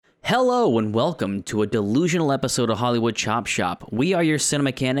Hello and welcome to a delusional episode of Hollywood Chop Shop. We are your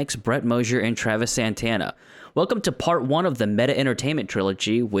cinemechanics, Brett Mosier and Travis Santana. Welcome to part one of the Meta Entertainment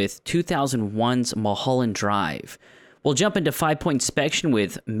Trilogy with 2001's Mulholland Drive. We'll jump into 5-point inspection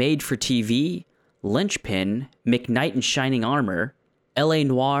with Made for TV, Lynchpin, McKnight in Shining Armor, L.A.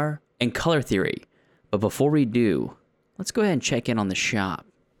 Noire, and Color Theory. But before we do, let's go ahead and check in on the shop.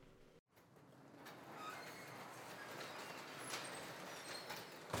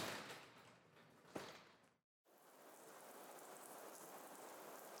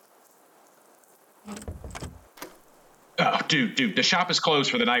 Oh, dude, the shop is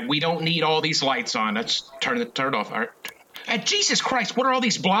closed for the night. We don't need all these lights on. Let's turn it off. All right. Jesus Christ, what are all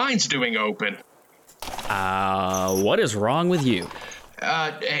these blinds doing open? What is wrong with you?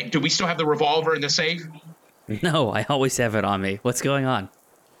 Hey, do we still have the revolver in the safe? No, I always have it on me. What's going on?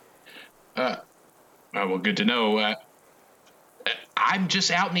 Well, good to know. I'm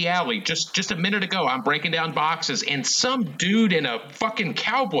just out in the alley. Just a minute ago, I'm breaking down boxes, and some dude in a fucking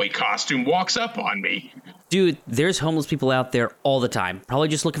cowboy costume walks up on me. Dude, there's homeless people out there all the time. Probably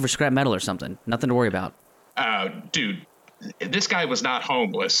just looking for scrap metal or something. Nothing to worry about. Dude, this guy was not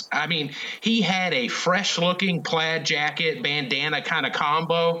homeless. I mean, he had a fresh-looking plaid jacket, bandana kind of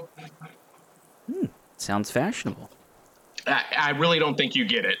combo. Sounds fashionable. I really don't think you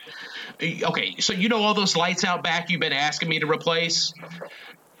get it. Okay, so you know all those lights out back you've been asking me to replace?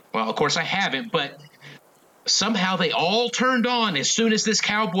 Well, of course I haven't, but somehow they all turned on as soon as this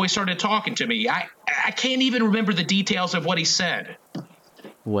cowboy started talking to me. I can't even remember the details of what he said.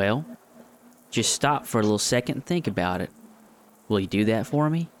 Well, just stop for a little second and think about it. Will you do that for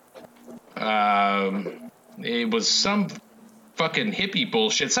me? It was some fucking hippie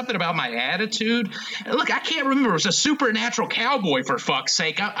bullshit. Something about my attitude. Look, I can't remember. It was a supernatural cowboy, for fuck's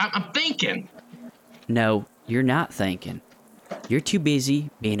sake. I'm thinking. No, you're not thinking. You're too busy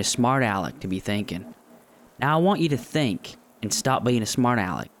being a smart aleck to be thinking. Now I want you to think and stop being a smart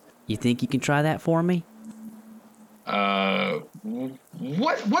aleck. You think you can try that for me?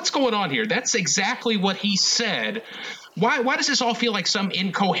 What's going on here? That's exactly what he said. Why does this all feel like some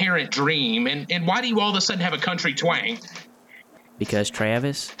incoherent dream? And why do you all of a sudden have a country twang? Because,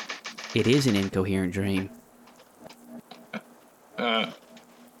 Travis, it is an incoherent dream.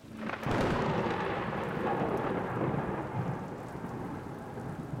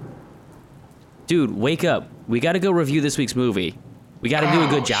 Dude, wake up. We gotta go review this week's movie. We gotta do a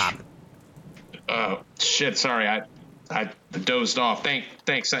good job. Oh, shit, sorry. I dozed off.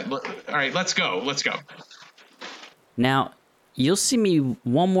 Thanks. All right, let's go. Now, you'll see me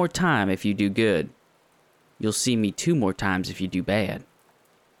one more time if you do good. You'll see me 2 more times if you do bad.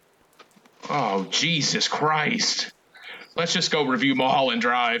 Oh, Jesus Christ. Let's just go review Mulholland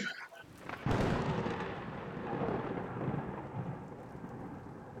Drive.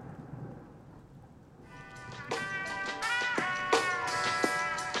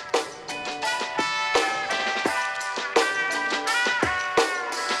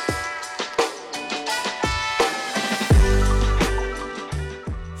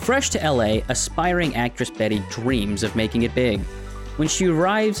 Fresh to LA, aspiring actress Betty dreams of making it big. When she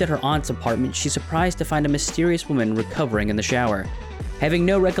arrives at her aunt's apartment, she's surprised to find a mysterious woman recovering in the shower. Having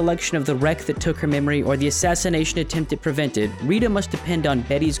no recollection of the wreck that took her memory or the assassination attempt it prevented, Rita must depend on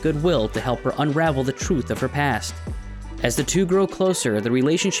Betty's goodwill to help her unravel the truth of her past. As the two grow closer, the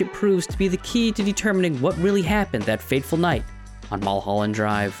relationship proves to be the key to determining what really happened that fateful night on Mulholland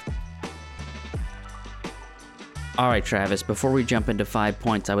Drive. Alright, Travis, before we jump into 5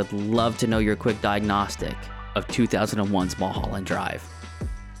 points, I would love to know your quick diagnostic of 2001's Mulholland Drive.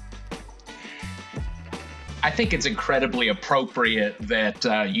 I think it's incredibly appropriate that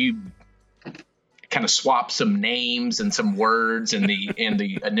you kind of swap some names and some words in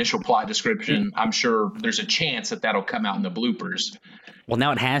the initial plot description. I'm sure there's a chance that that'll come out in the bloopers. Well,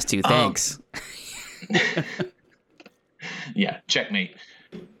 now it has to. Thanks. Yeah, checkmate.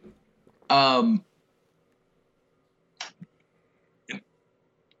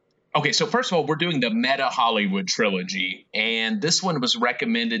 Okay, so first of all, we're doing the Meta Hollywood Trilogy, and this one was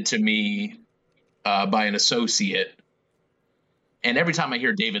recommended to me by an associate. And every time I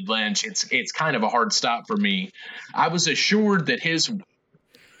hear David Lynch, it's kind of a hard stop for me. I was assured that this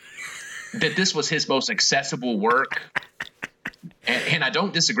was his most accessible work, and I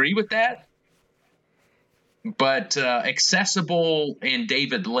don't disagree with that. But accessible and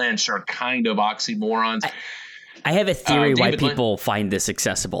David Lynch are kind of oxymorons. I have a theory why people find this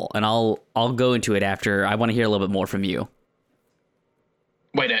accessible, and I'll go into it after. I want to hear a little bit more from you.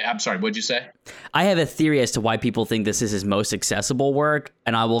 Wait, I'm sorry, what'd you say? I have a theory as to why people think this is his most accessible work,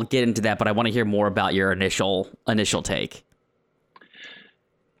 and I will get into that, but I want to hear more about your initial take.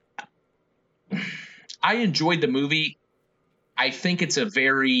 I enjoyed the movie. I think it's a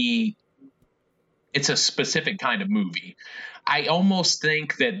specific kind of movie. I almost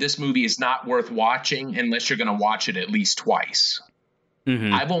think that this movie is not worth watching unless you're going to watch it at least twice.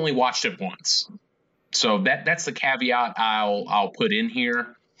 Mm-hmm. I've only watched it once. So that's the caveat I'll put in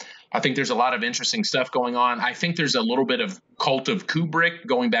here. I think there's a lot of interesting stuff going on. I think there's a little bit of cult of Kubrick,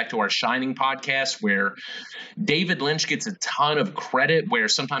 going back to our Shining podcast, where David Lynch gets a ton of credit, where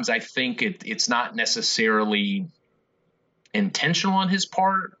sometimes I think it's not necessarily intentional on his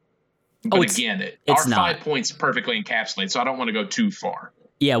part. But again, our 5 points perfectly encapsulate, so I don't want to go too far.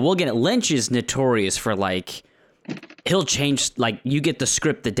 Yeah, well, again, Lynch is notorious for, like, he'll change, like, you get the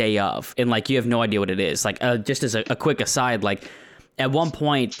script the day of, and, like, you have no idea what it is. Like, just as a quick aside, like, at one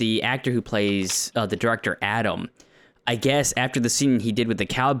point, the actor who plays the director, Adam, I guess after the scene he did with the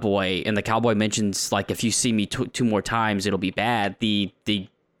cowboy, and the cowboy mentions, like, if you see me two more times, it'll be bad, the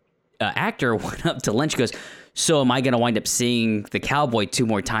actor went up to Lynch and goes, so am I going to wind up seeing the cowboy 2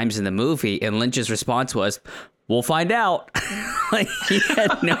 more times in the movie? And Lynch's response was, we'll find out. Like, he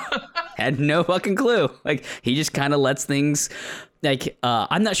had no fucking clue. Like, he just kind of lets things, like,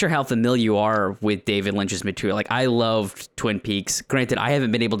 I'm not sure how familiar you are with David Lynch's material. Like, I loved Twin Peaks. Granted, I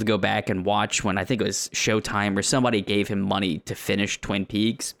haven't been able to go back and watch when I think it was Showtime or somebody gave him money to finish Twin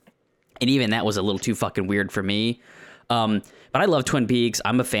Peaks. And even that was a little too fucking weird for me. But I love Twin Peaks.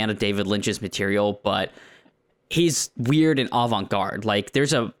 I'm a fan of David Lynch's material, but he's weird and avant-garde. Like,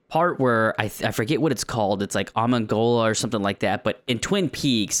 there's a part where I forget what it's called. It's like Amangola or something like that. But in Twin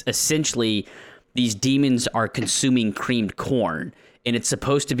Peaks, essentially, these demons are consuming creamed corn, and it's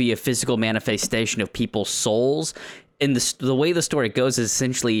supposed to be a physical manifestation of people's souls. And the way the story goes is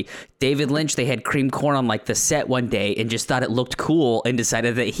essentially David Lynch, they had creamed corn on, like, the set one day and just thought it looked cool and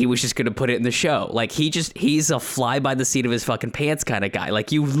decided that he was just going to put it in the show. Like, he's a fly by the seat of his fucking pants kind of guy.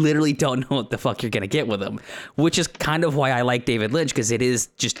 Like, you literally don't know what the fuck you're going to get with him, which is kind of why I like David Lynch, because it is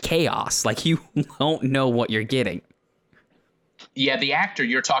just chaos. Like, you don't know what you're getting. Yeah, the actor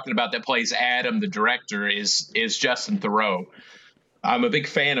you're talking about that plays Adam, the director, is Justin Theroux. I'm a big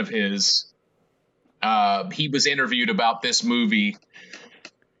fan of his. He was interviewed about this movie,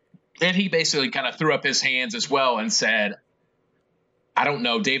 and he basically kind of threw up his hands as well and said, I don't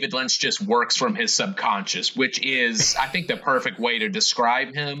know, David Lynch just works from his subconscious, which is, I think, the perfect way to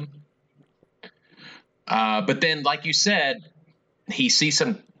describe him. But then, like you said, he sees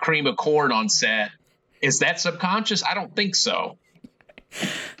some cream of corn on set. Is that subconscious? I don't think so.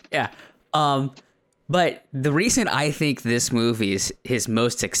 Yeah. But the reason I think this movie is his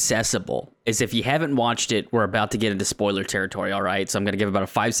most accessible is, if you haven't watched it, we're about to get into spoiler territory, all right? So I'm going to give about a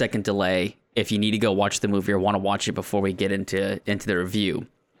 5-second delay if you need to go watch the movie or want to watch it before we get into the review.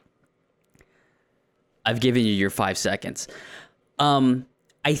 I've given you your 5 seconds. I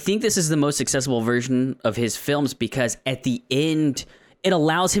think this is the most accessible version of his films because at the end, it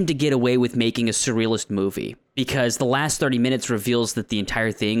allows him to get away with making a surrealist movie, because the last 30 minutes reveals that the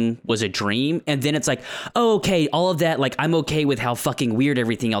entire thing was a dream. And then it's like, oh, okay, all of that, like, I'm okay with how fucking weird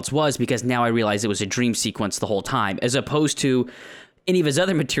everything else was, because now I realize it was a dream sequence the whole time, as opposed to any of his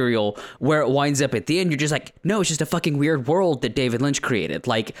other material where it winds up at the end, you're just like, no, it's just a fucking weird world that David Lynch created.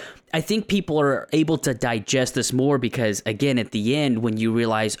 Like, I think people are able to digest this more because, again, at the end, when you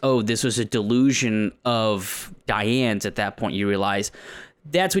realize, oh, this was a delusion of Diane's, at that point you realize,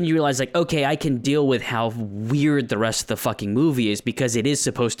 that's when you realize, like, okay, I can deal with how weird the rest of the fucking movie is, because it is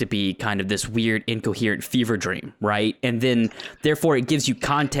supposed to be kind of this weird, incoherent fever dream, right? And then, therefore, it gives you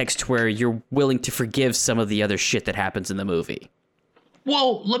context where you're willing to forgive some of the other shit that happens in the movie.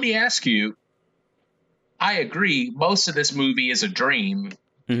 Well, let me ask you, I agree, most of this movie is a dream.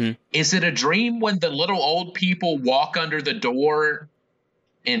 Mm-hmm. Is it a dream when the little old people walk under the door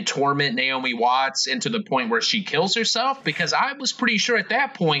and torment Naomi Watts into the point where she kills herself? Because I was pretty sure at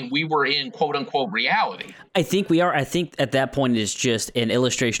that point we were in quote-unquote reality. I think we are. I think at that point it is just an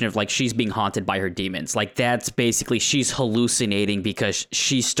illustration of, like, she's being haunted by her demons. Like, that's basically, she's hallucinating because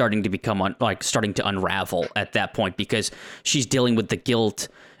she's starting to become, starting to unravel at that point, because she's dealing with the guilt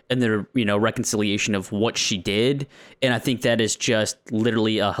and the, reconciliation of what she did. And I think that is just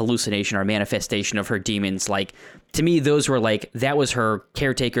literally a hallucination or manifestation of her demons. Like, to me, those were like, that was her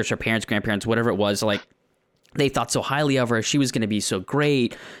caretakers, her parents, grandparents, whatever it was. Like, they thought so highly of her. She was going to be so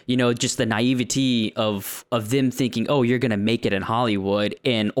great. Just the naivety of them thinking, oh, you're going to make it in Hollywood.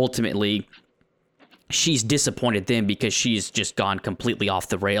 And ultimately, she's disappointed them because she's just gone completely off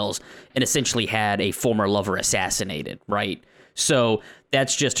the rails and essentially had a former lover assassinated, right? So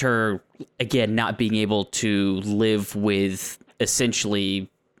that's just her, again, not being able to live with essentially,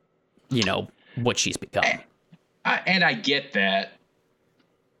 what she's become. And I get that.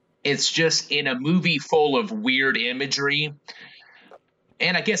 It's just in a movie full of weird imagery.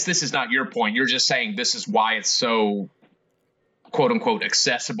 And I guess this is not your point. You're just saying this is why it's so, quote unquote,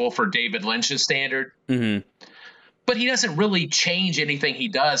 accessible for David Lynch's standard. Mm-hmm. But he doesn't really change anything he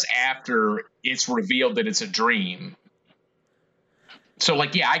does after it's revealed that it's a dream. So,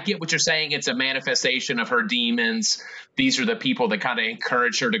 like, yeah, I get what you're saying. It's a manifestation of her demons. These are the people that kind of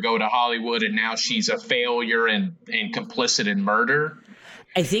encourage her to go to Hollywood, and now she's a failure and complicit in murder.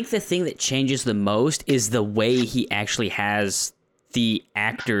 I think the thing that changes the most is the way he actually has the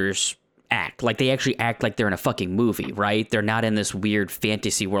actors act. Like, they actually act like they're in a fucking movie, right? They're not in this weird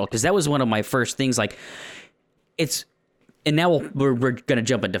fantasy world. Because that was one of my first things, like, it's... And now we're going to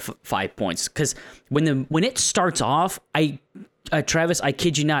jump into 5 points. Because when it starts off, Travis, I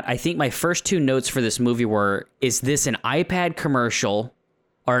kid you not, I think my first 2 notes for this movie were, is this an iPad commercial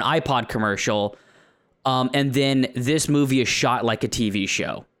or an iPod commercial? And then this movie is shot like a TV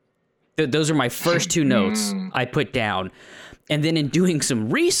show. Those are my first 2 notes I put down. And then in doing some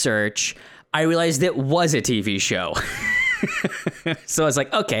research, I realized it was a TV show. So I was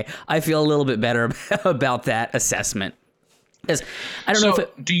like, okay, I feel a little bit better about that assessment. Because I don't know if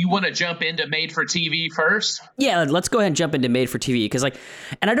it, do you want to jump into made for TV first? Yeah, let's go ahead and jump into made for TV. Because, like,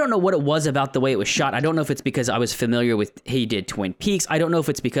 and I don't know what it was about the way it was shot. I don't know if it's because I was familiar with, he did Twin Peaks. I don't know if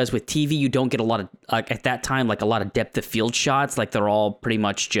it's because with TV, you don't get a lot of, at that time, like, a lot of depth of field shots. Like, they're all pretty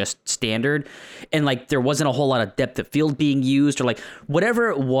much just standard. And, like, there wasn't a whole lot of depth of field being used, or, like,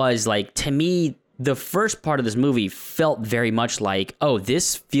 whatever it was. Like, to me, the first part of this movie felt very much like, oh,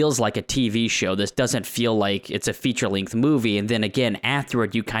 this feels like a TV show. This doesn't feel like it's a feature-length movie. And then again,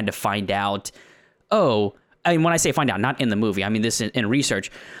 afterward, you kind of find out, oh, I mean, when I say find out, not in the movie, I mean this in research.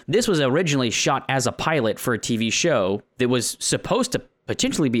 This was originally shot as a pilot for a TV show that was supposed to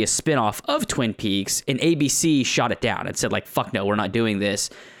potentially be a spinoff of Twin Peaks, and ABC shot it down and said, like, fuck no, we're not doing this.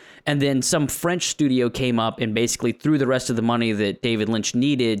 And then some French studio came up and basically threw the rest of the money that David Lynch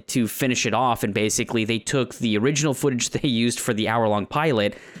needed to finish it off. And basically they took the original footage they used for the hour-long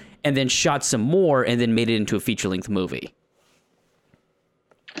pilot and then shot some more and then made it into a feature-length movie.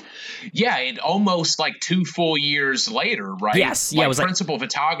 Yeah, and almost like 2 full years later, right? Yes. Yeah, like it was principal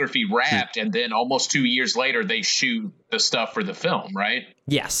photography wrapped, and then almost 2 years later, they shoot the stuff for the film, right?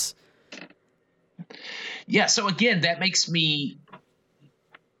 Yes. Yeah, so again, that makes me...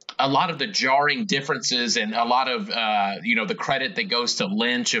 a lot of the jarring differences and a lot of, the credit that goes to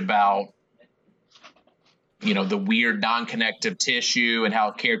Lynch about, the weird non-connective tissue and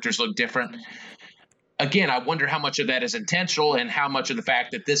how characters look different. Again, I wonder how much of that is intentional and how much of the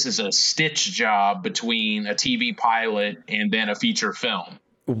fact that this is a stitch job between a TV pilot and then a feature film.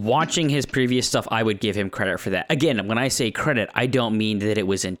 Watching his previous stuff, I would give him credit for that. Again, when I say credit, I don't mean that it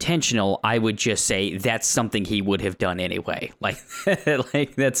was intentional. I would just say that's something he would have done anyway. Like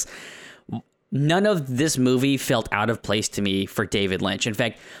that's... None of this movie felt out of place to me for David Lynch. In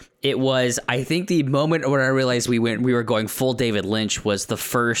fact, it was, I think, the moment where I realized we were going full David Lynch was the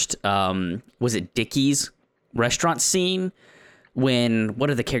first, was it Dickie's restaurant scene? When, what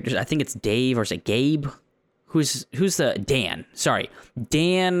are the characters? I think it's Dave, or is it Gabe? Who's the Dan? Sorry.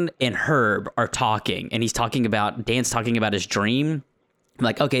 Dan and Herb are talking, and Dan's talking about his dream. I'm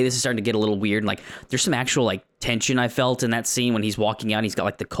like, okay, this is starting to get a little weird. And, like, there's some actual, like, tension I felt in that scene when he's walking out and he's got,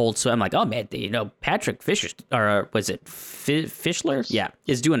 like, the cold sweat. I'm like, oh, man, Patrick Fisher, or was it Fischler? Yeah,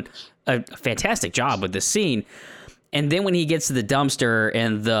 is doing a fantastic job with this scene. And then when he gets to the dumpster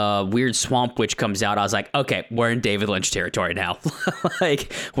and the weird swamp witch comes out, I was like, okay, we're in David Lynch territory now.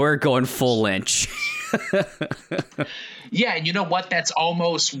 Like, we're going full Lynch. Yeah, and you know what? That's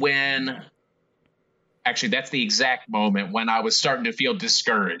almost when... Actually, that's the exact moment when I was starting to feel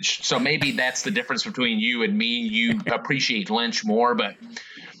discouraged. So maybe that's the difference between you and me. You appreciate Lynch more, but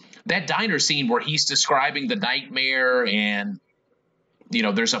that diner scene where he's describing the nightmare and,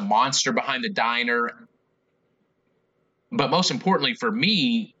 there's a monster behind the diner. But most importantly for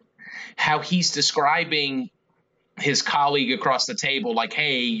me, how he's describing his colleague across the table, like,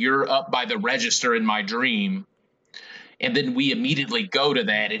 hey, you're up by the register in my dream. And then we immediately go to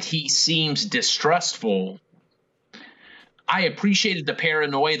that, and he seems distrustful. I appreciated the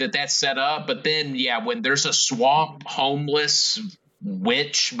paranoia that's set up, but then, yeah, when there's a swamp homeless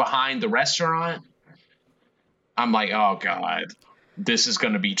witch behind the restaurant, I'm like, oh, God, this is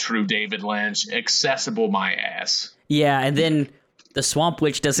going to be true David Lynch, accessible my ass. Yeah, and then the swamp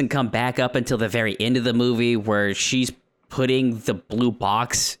witch doesn't come back up until the very end of the movie, where she's putting the blue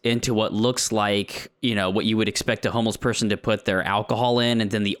box into what looks like, what you would expect a homeless person to put their alcohol in,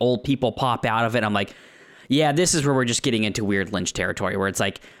 and then the old people pop out of it. I'm like, yeah, this is where we're just getting into weird Lynch territory, where it's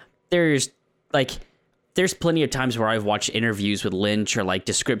like, there's, like, there's plenty of times where I've watched interviews with Lynch or like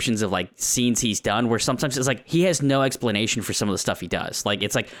descriptions of like scenes he's done where sometimes it's like he has no explanation for some of the stuff he does. Like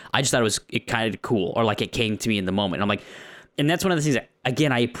it's like I just thought it kind of cool, or like it came to me in the moment. And I'm like, and that's one of the things that,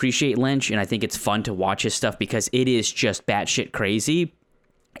 again, I appreciate Lynch, and I think it's fun to watch his stuff because it is just batshit crazy.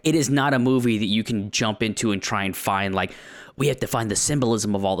 It is not a movie that you can jump into and try and find like, we have to find the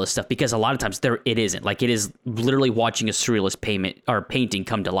symbolism of all this stuff, because a lot of times it isn't. Like, it is literally watching a surrealist painting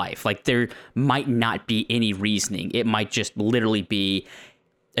come to life. Like, there might not be any reasoning. It might just literally be,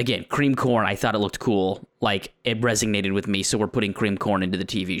 again, cream corn. I thought it looked cool. Like, it resonated with me, so we're putting cream corn into the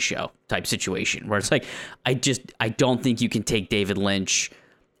TV show type situation, where it's like, I don't think you can take David Lynch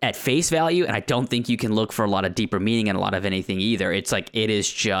at face value, and I don't think you can look for a lot of deeper meaning in a lot of anything either. It's like, it is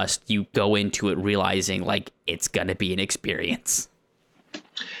just, you go into it realizing like it's gonna be an experience.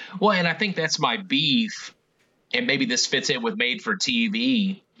 Well, and I think that's my beef, and maybe this fits in with made for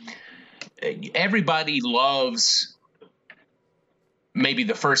TV. Everybody loves maybe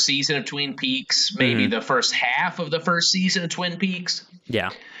the first season of Twin Peaks, maybe the first half of the first season of Twin Peaks.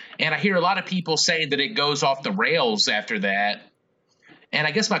 Yeah. And I hear a lot of people saying that it goes off the rails after that. And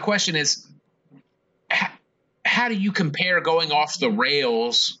I guess my question is, how do you compare going off the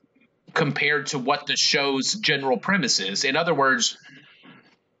rails compared to what the show's general premise is? In other words,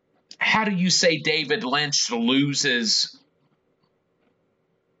 how do you say David Lynch loses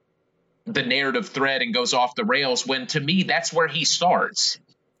the narrative thread and goes off the rails when, to me, that's where he starts?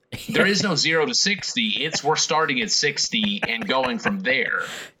 There is no 0 to 60. We're starting at 60 and going from there.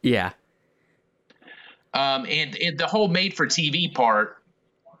 Yeah. And the whole made for TV part,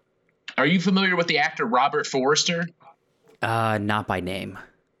 are you familiar with the actor Robert Forster? Not by name.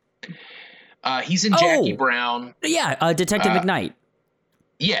 He's in Jackie Brown. Yeah, Detective McKnight.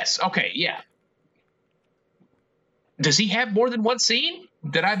 Yes. Okay. Yeah. Does he have more than one scene?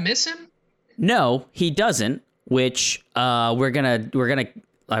 Did I miss him? No, he doesn't. Which we're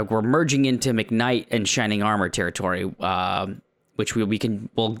merging into McKnight and Shining Armor territory. Which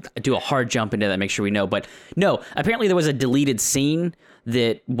we'll do a hard jump into that, make sure we know. But no, apparently there was a deleted scene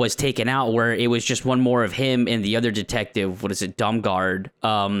that was taken out where it was just one more of him and the other detective, what is it, Domgard,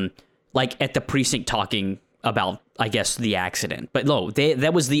 like at the precinct talking about, I guess, the accident. But no,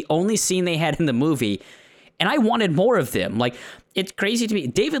 that was the only scene they had in the movie, and I wanted more of them. Like, it's crazy to me.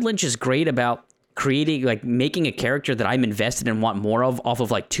 David Lynch is great about creating, like, making a character that I'm invested in and want more of off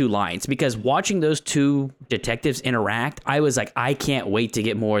of like 2 lines, because watching those 2 detectives interact, I was like, I can't wait to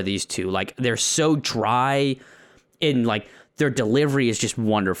get more of these 2. Like, they're so dry, and like their delivery is just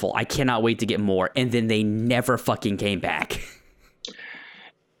wonderful. I cannot wait to get more. And then they never fucking came back.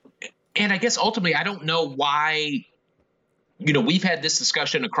 And I guess ultimately, I don't know why, we've had this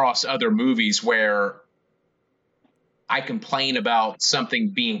discussion across other movies where I complain about something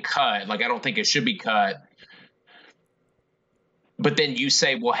being cut. Like, I don't think it should be cut. But then you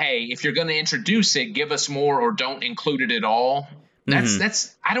say, well, hey, if you're going to introduce it, give us more, or don't include it at all.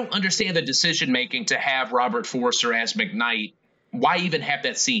 That's I don't understand the decision making to have Robert Forster as McKnight. Why even have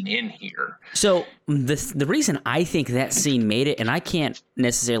that scene in here? So the reason I think that scene made it, and I can't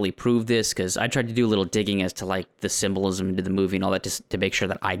necessarily prove this because I tried to do a little digging as to like the symbolism into the movie and all that to make sure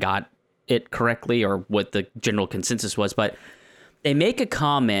that I got it correctly or what the general consensus was, but they make a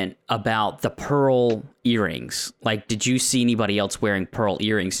comment about the pearl earrings. Like, did you see anybody else wearing pearl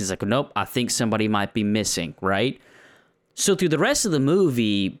earrings? He's like, nope, I think somebody might be missing, right? So through the rest of the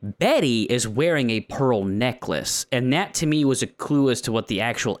movie, Betty is wearing a pearl necklace. And that to me was a clue as to what the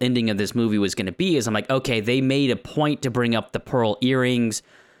actual ending of this movie was going to be. Is I'm like, okay, they made a point to bring up the pearl earrings.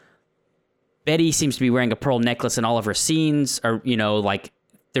 Betty seems to be wearing a pearl necklace in all of her scenes. Or, like,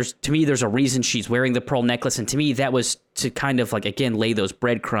 to me, there's a reason she's wearing the pearl necklace. And to me, that was to kind of like, again, lay those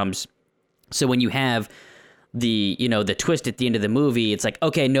breadcrumbs. So when you have the twist at the end of the movie, it's like,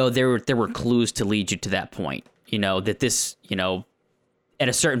 okay, no, there were clues to lead you to that point. That this, at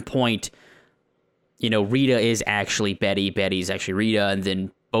a certain point, Rita is actually Betty, Betty's actually Rita, and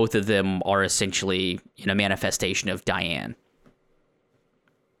then both of them are essentially, a manifestation of Diane.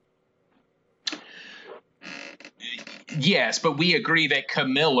 Yes, but we agree that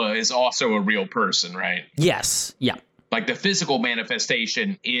Camilla is also a real person, right? Yes, yeah. Like, the physical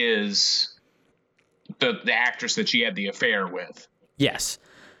manifestation is the actress that she had the affair with. Yes.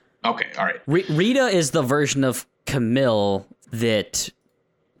 Okay, all right. Rita is the version of Camille that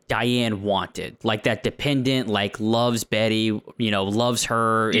Diane wanted. Like, that dependent, like, loves Betty, loves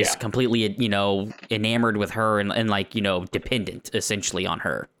her, is completely, enamored with her and like, dependent, essentially, on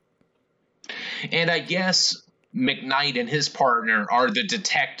her. And I guess McKnight and his partner are the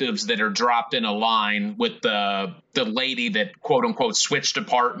detectives that are dropped in a line with the lady that, quote-unquote, switched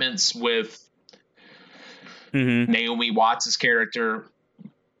apartments with Naomi Watts' character.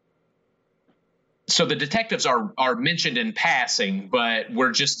 So the detectives are mentioned in passing, but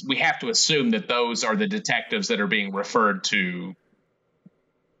we have to assume that those are the detectives that are being referred to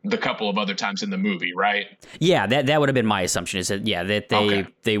the couple of other times in the movie, right? Yeah, that would have been my assumption, is that, yeah, that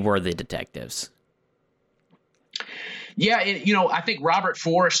they were the detectives. Yeah, I think Robert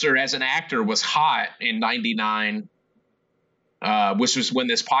Forster as an actor was hot in '99, which was when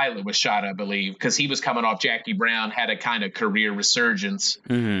this pilot was shot, I believe, because he was coming off Jackie Brown, had a kind of career resurgence.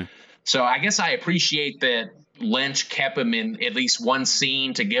 Mm-hmm. So I guess I appreciate that Lynch kept him in at least one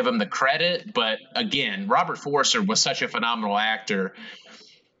scene to give him the credit. But again, Robert Forster was such a phenomenal actor.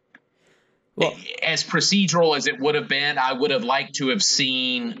 Well, as procedural as it would have been, I would have liked to have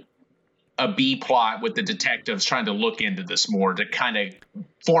seen a B plot with the detectives trying to look into this more to kind of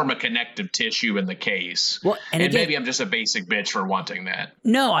form a connective tissue in the case. Well, and again, maybe I'm just a basic bitch for wanting that.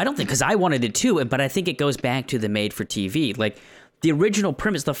 No, I don't think, because I wanted it too, but I think it goes back to the made for TV. Like, the original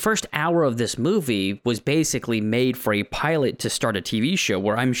premise, the first hour of this movie was basically made for a pilot to start a TV show,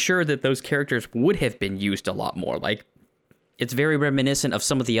 where I'm sure that those characters would have been used a lot more. Like, it's very reminiscent of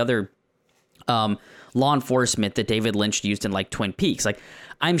some of the other law enforcement that David Lynch used in, like, Twin Peaks. Like,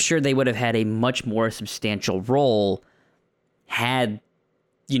 I'm sure they would have had a much more substantial role had,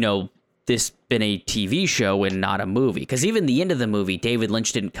 this been a TV show and not a movie. Because even the end of the movie, David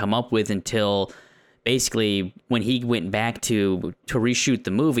Lynch didn't come up with until basically when he went back to reshoot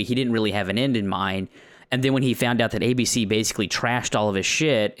the movie. He didn't really have an end in mind. And then when he found out that ABC basically trashed all of his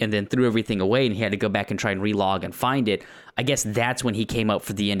shit and then threw everything away, and he had to go back and try and relog and find it, I guess that's when he came up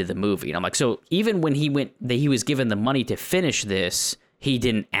for the end of the movie. And I'm like, so even when he was given the money to finish this, he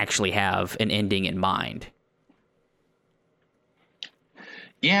didn't actually have an ending in mind.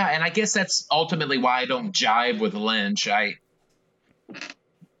 Yeah, and I guess that's ultimately why I don't jive with Lynch. I'd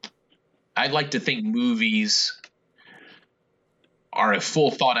like to think movies are a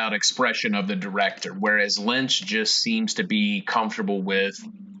full thought out expression of the director, whereas Lynch just seems to be comfortable with,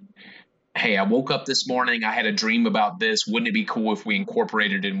 hey, I woke up this morning, I had a dream about this. Wouldn't it be cool if we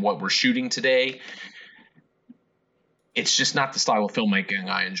incorporated it in what we're shooting today? It's just not the style of filmmaking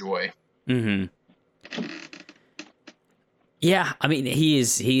I enjoy. Mm-hmm. Yeah, I mean, he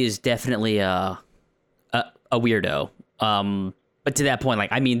is definitely a weirdo. But to that point,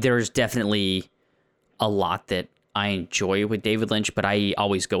 like, I mean, there's definitely a lot that I enjoy with David Lynch, but I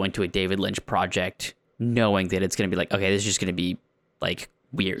always go into a David Lynch project knowing that it's going to be like, okay, this is just going to be, like,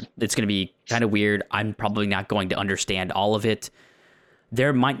 weird. It's going to be kind of weird. I'm probably not going to understand all of it.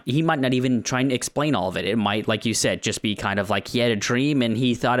 He might not even try and explain all of it. It might, like you said, just be kind of like he had a dream and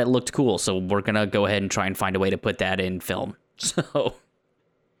he thought it looked cool, so we're going to go ahead and try and find a way to put that in film. So...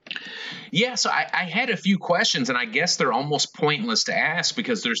 Yeah, so I had a few questions, and I guess they're almost pointless to ask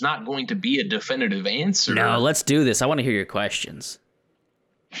because there's not going to be a definitive answer. No, let's do this. I want to hear your questions.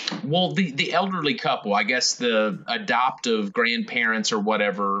 Well, the elderly couple, I guess the adoptive grandparents or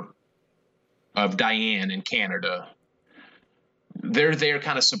whatever of Diane in Canada, they're there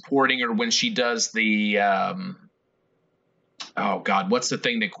kind of supporting her when she does the, oh God, what's the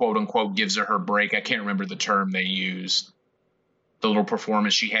thing that quote unquote gives her break? I can't remember the term they used. The little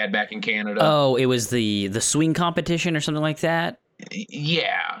performance she had back in Canada. Oh, it was the swing competition or something like that?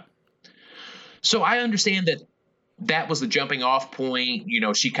 Yeah. So I understand that was the jumping off point.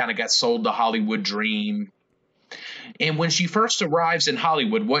 She kind of got sold the Hollywood dream. And when she first arrives in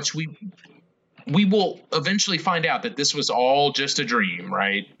Hollywood, which we will eventually find out that this was all just a dream,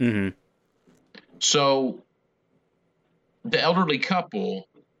 right? Mm-hmm. So the elderly couple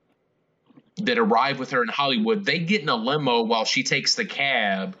that arrive with her in Hollywood, they get in a limo while she takes the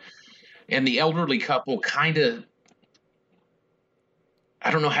cab, and the elderly couple kind of,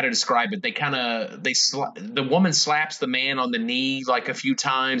 I don't know how to describe it. The woman slaps the man on the knee like a few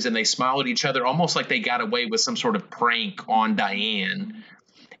times, and they smile at each other, almost like they got away with some sort of prank on Diane.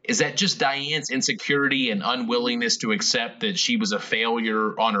 Is that just Diane's insecurity and unwillingness to accept that she was a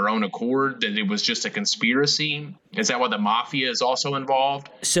failure on her own accord, that it was just a conspiracy? Is that why the mafia is also involved?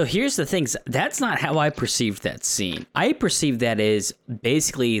 So here's the thing. That's not how I perceived that scene. I perceived that as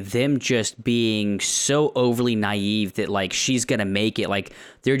basically them just being so overly naive that, like, she's going to make it. Like,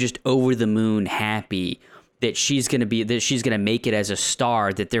 they're just over the moon happy that she's going to make it as a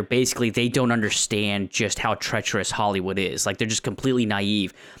star, that they don't understand just how treacherous Hollywood is. Like, they're just completely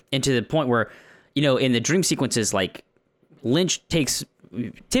naive. And to the point where, in the dream sequences, like, Lynch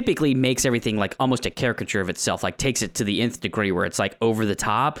typically makes everything like almost a caricature of itself, like takes it to the nth degree where it's like over the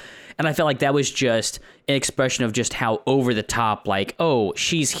top. And I felt like that was just an expression of just how over the top, like, oh,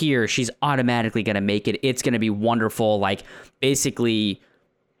 she's here, she's automatically going to make it. It's going to be wonderful. Like, basically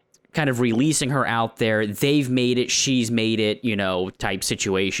kind of releasing her out there. They've made it, she's made it, type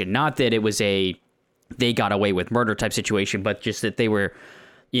situation. Not that it was they got away with murder type situation, but just that they were,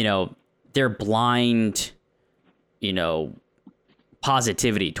 their blind,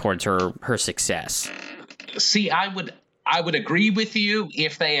 positivity towards her success. See, I would agree with you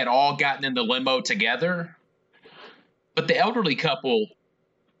if they had all gotten in the limo together. But the elderly couple,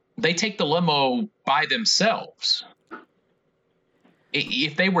 they take the limo by themselves.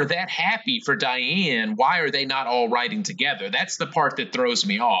 If they were that happy for Diane, why are they not all riding together? That's the part that throws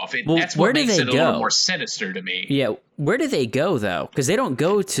me off. That's what makes it a little more sinister to me. Yeah, where do they go, though? Because they don't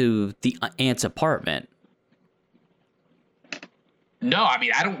go to the aunt's apartment. No, I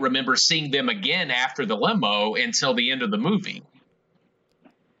mean, I don't remember seeing them again after the limo until the end of the movie.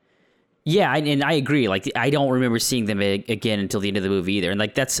 Yeah, and I agree. Like, I don't remember seeing them again until the end of the movie either. And,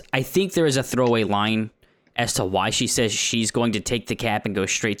 like, I think there is a throwaway line as to why she says she's going to take the cab and go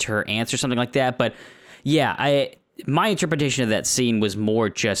straight to her aunt's or something like that. But yeah, my interpretation of that scene was more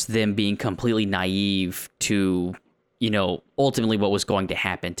just them being completely naive to, ultimately what was going to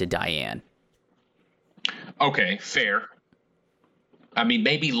happen to Diane. Okay, fair. I mean,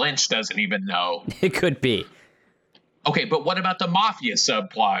 maybe Lynch doesn't even know. It could be. Okay, but what about the mafia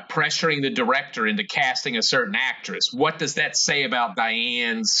subplot, pressuring the director into casting a certain actress? What does that say about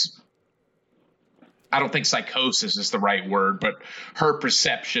Diane's, I don't think psychosis is the right word, but her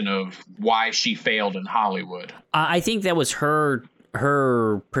perception of why she failed in Hollywood? I think that was her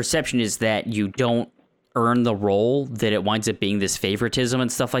perception, is that you don't earn the role, that it winds up being this favoritism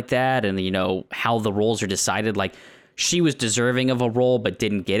and stuff like that, and, how the roles are decided. Like, she was deserving of a role but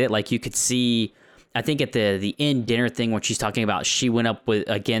didn't get it. Like, you could see, I think at the end dinner thing when she's talking about she went up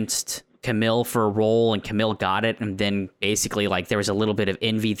against Camille for a role and Camille got it, and then basically, like, there was a little bit of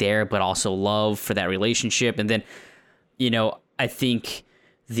envy there but also love for that relationship. And then, I think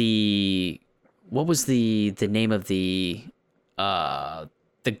what was the name of the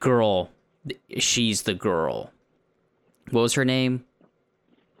girl? She's the girl. What was her name?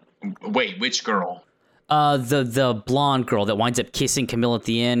 Wait, which girl? The blonde girl that winds up kissing Camille at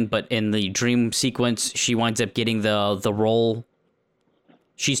the end, but in the dream sequence, she winds up getting the role.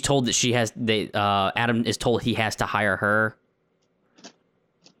 She's told that Adam is told he has to hire her.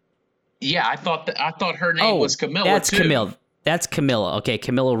 Yeah, I thought her name was Camilla. That's too. Camille. That's Camilla. Okay,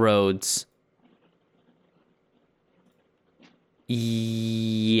 Camilla Rhodes.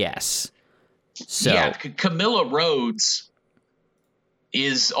 Yes. So yeah, Camilla Rhodes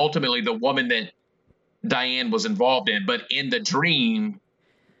is ultimately the woman that Diane was involved in, but in the dream,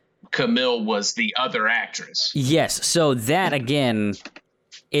 Camille was the other actress. Yes, so that again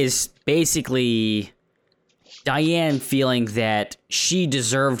is basically Diane feeling that she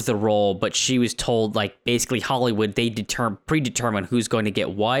deserved the role, but she was told, like, basically Hollywood, they predetermine who's going to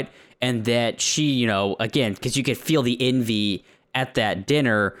get what, and that she, again, because you could feel the envy at that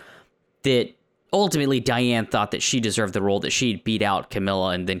dinner, that ultimately Diane thought that she deserved the role, that she'd beat out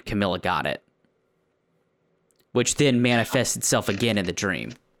Camilla, and then Camilla got it. Which then manifests itself again in the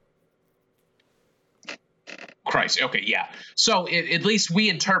dream. Christ. Okay, yeah. So at least we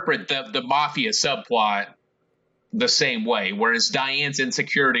interpret the mafia subplot the same way, whereas Diane's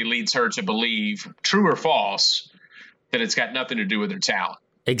insecurity leads her to believe, true or false, that it's got nothing to do with her talent.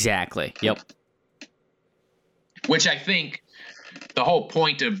 Exactly. Yep. Which I think the whole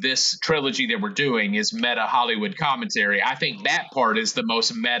point of this trilogy that we're doing is meta Hollywood commentary. I think that part is the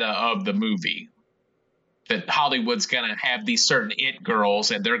most meta of the movie. That Hollywood's going to have these certain it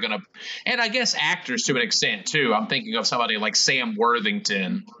girls, and they're going to, and I guess actors to an extent too. I'm thinking of somebody like Sam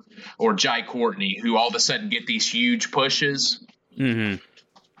Worthington or Jai Courtney, who all of a sudden get these huge pushes.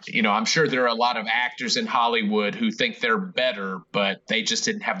 Mm-hmm. I'm sure there are a lot of actors in Hollywood who think they're better, but they just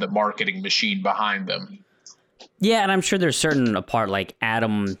didn't have the marketing machine behind them. Yeah, and I'm sure there's certain part, like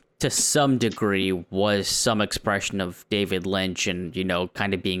Adam, to some degree, was some expression of David Lynch and,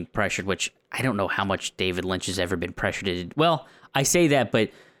 kind of being pressured, which I don't know how much David Lynch has ever been pressured to do. Well, I say that,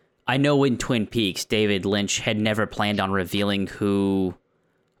 but I know in Twin Peaks, David Lynch had never planned on revealing who,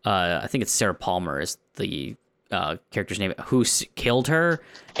 I think it's Sarah Palmer is the character's name, who killed her.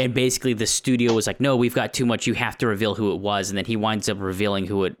 And basically the studio was like, no, we've got too much. You have to reveal who it was. And then he winds up revealing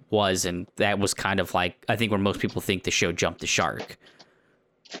who it was. And that was kind of like, I think where most people think the show jumped the shark.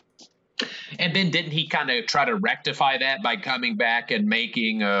 And then didn't he kind of try to rectify that by coming back and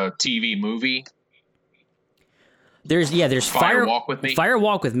making a TV movie? There's Fire Walk with Me. Fire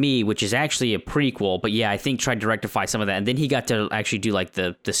Walk with Me, which is actually a prequel, but yeah, I think tried to rectify some of that. And then he got to actually do like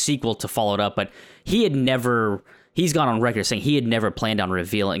the sequel to follow it up, but he's gone on record saying he had never planned on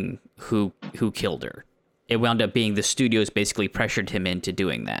revealing who killed her. It wound up being the studios basically pressured him into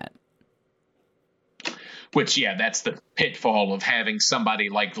doing that. Which, yeah, that's the pitfall of having somebody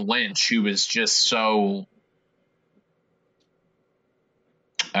like Lynch, who is just so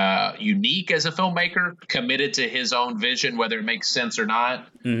unique as a filmmaker, committed to his own vision, whether it makes sense or not.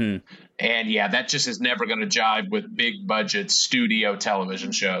 Mm-hmm. And yeah, that just is never going to jive with big budget studio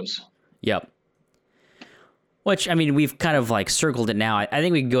television shows. Yep. Which, I mean, we've kind of like circled it now. I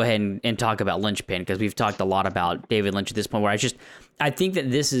think we can go ahead and talk about Lynchpin, because we've talked a lot about David Lynch at this point, where I think that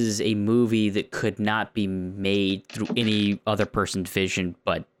this is a movie that could not be made through any other person's vision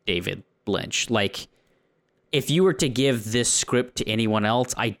but David Lynch. Like, if you were to give this script to anyone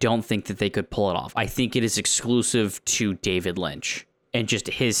else, I don't think that they could pull it off. I think it is exclusive to David Lynch and just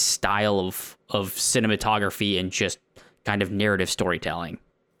his style of cinematography and just kind of narrative storytelling.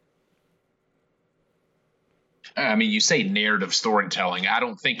 I mean, you say narrative storytelling. I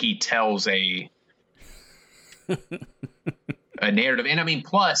don't think he tells a narrative. And I mean,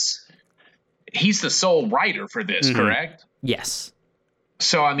 plus, he's the sole writer for this, correct? Yes.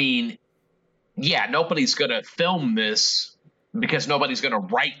 So, I mean, yeah, nobody's going to film this because nobody's going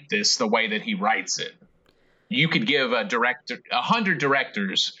to write this the way that he writes it. You could give 100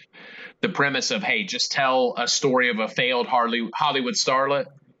 directors the premise of, hey, just tell a story of a failed Hollywood starlet.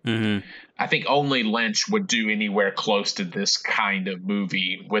 Mm-hmm. I think only Lynch would do anywhere close to this kind of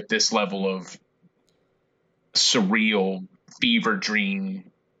movie with this level of surreal fever dream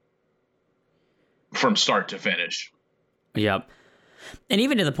from start to finish. Yep. And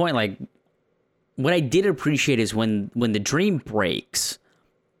even to the point, like, what I did appreciate is when the dream breaks,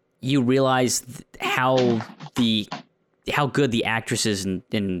 you realize how good the actresses and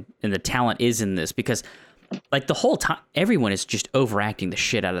the talent is in this, because like the whole time, everyone is just overacting the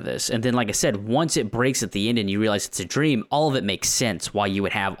shit out of this. And then, like I said, once it breaks at the end and you realize it's a dream, all of it makes sense why you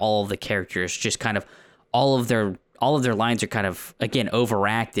would have all of the characters just kind of all of their lines are kind of, again,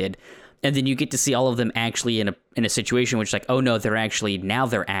 overacted. And then you get to see all of them actually in a situation which, like, oh no, they're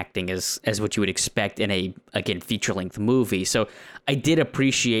acting as what you would expect in a, again, feature-length movie. So I did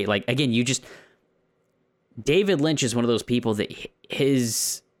appreciate, like, again, David Lynch is one of those people that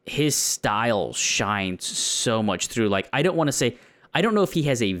his style shines so much through. Like, I don't know if he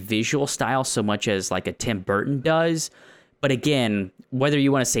has a visual style so much as like a Tim Burton does, but again, whether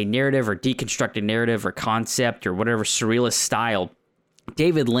you want to say narrative or deconstructed narrative or concept or whatever surrealist style,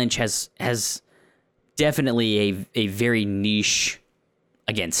 David Lynch has definitely a very niche,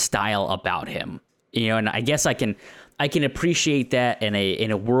 again, style about him, you know, and I guess I can appreciate that in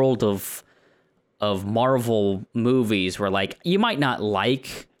a world of Marvel movies where, like, you might not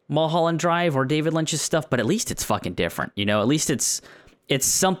like Mulholland Drive or David Lynch's stuff, but at least it's fucking different, you know. At least it's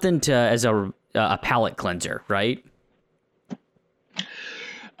something to as a palate cleanser, right?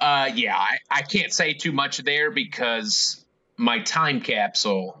 Yeah, I can't say too much there because my time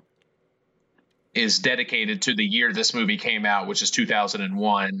capsule is dedicated to the year this movie came out, which is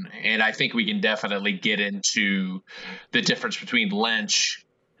 2001, and I think we can definitely get into the difference between Lynch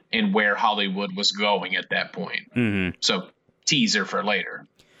and where Hollywood was going at that point. Mm-hmm. So, teaser for later.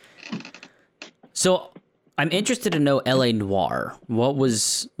 So, I'm interested to know L.A. Noire. What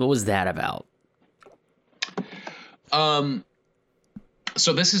was that about?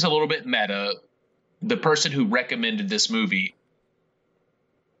 So this is a little bit meta. The person who recommended this movie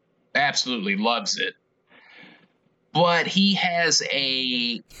absolutely loves it, but he has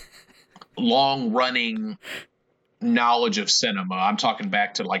a long-running knowledge of cinema. I'm talking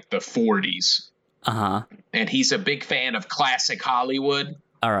back to like the 40s. Uh-huh. And he's a big fan of classic Hollywood.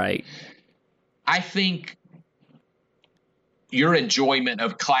 All right. I think your enjoyment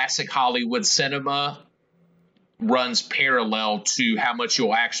of classic Hollywood cinema runs parallel to how much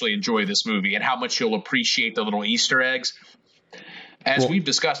you'll actually enjoy this movie and how much you'll appreciate the little Easter eggs. As we've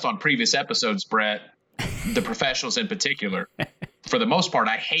discussed on previous episodes, Brett, The Professionals in particular, for the most part,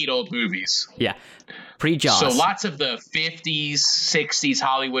 I hate old movies. Yeah. Pre-Jaws. So lots of the 50s, 60s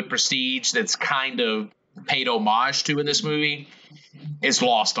Hollywood prestige that's kind of paid homage to in this movie is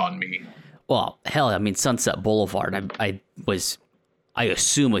lost on me. Well, hell, I mean, Sunset Boulevard, I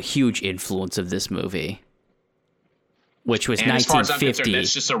assume, a huge influence of this movie, which was and 1950. As far as I'm concerned,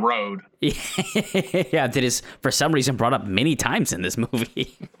 that's just a road. Yeah, that is for some reason brought up many times in this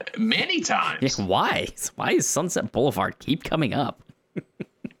movie. Many times. Yeah, why? Why is Sunset Boulevard keep coming up?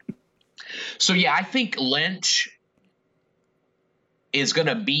 So yeah, I think Lynch is going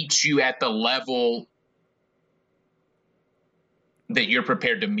to beat you at the level that you're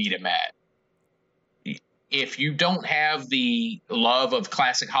prepared to meet him at. If you don't have the love of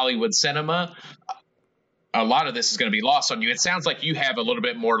classic Hollywood cinema, a lot of this is going to be lost on you. It sounds like you have a little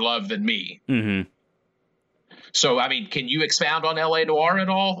bit more love than me. Mm-hmm. So, I mean, can you expound on L.A. Noire at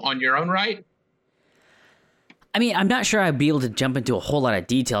all on your own right? I mean, I'm not sure I'd be able to jump into a whole lot of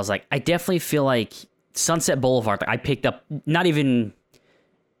details. Like, I definitely feel like Sunset Boulevard, I picked up not even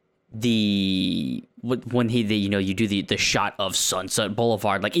when you do the shot of Sunset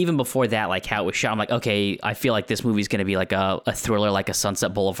Boulevard, like even before that, like how it was shot, I'm like, okay, I feel like this movie's gonna be like a thriller, like a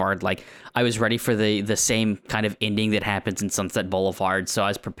Sunset Boulevard. Like I was ready for the same kind of ending that happens in Sunset Boulevard, so I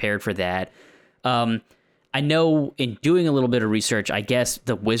was prepared for that. I know in doing a little bit of research, I guess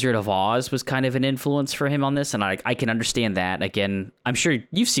The Wizard of Oz was kind of an influence for him on this, and I can understand that. Again, I'm sure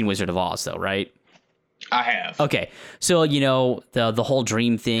you've seen Wizard of Oz though, right? I have. Okay, so the whole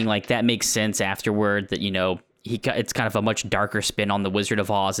dream thing, like that makes sense afterward. That it's kind of a much darker spin on the Wizard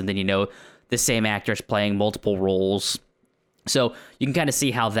of Oz, and then the same actors playing multiple roles, so you can kind of see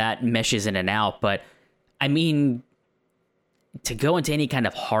how that meshes in and out. But I mean, to go into any kind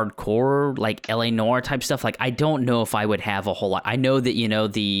of hardcore like LA Noire type stuff, like I don't know if I would have a whole lot. I know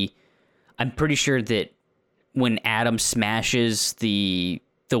that I'm pretty sure that when Adam smashes the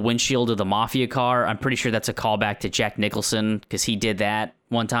windshield of the mafia car, I'm pretty sure that's a callback to Jack Nicholson because he did that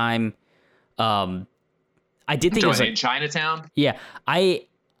one time. I did think it was like in Chinatown. Yeah, I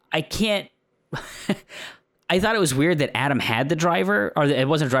can't. I thought it was weird that Adam had the driver, or it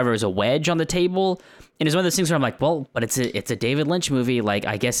wasn't a driver; it was a wedge on the table. And it's one of those things where I'm like, well, but it's a David Lynch movie. Like,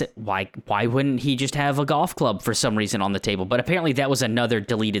 I guess why wouldn't he just have a golf club for some reason on the table? But apparently that was another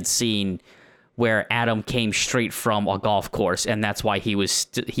deleted scene where Adam came straight from a golf course, and that's why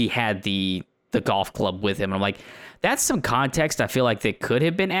he had the golf club with him. And I'm like, that's some context I feel like that could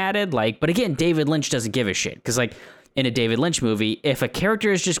have been added. Like, but again, David Lynch doesn't give a shit because like in a David Lynch movie, if a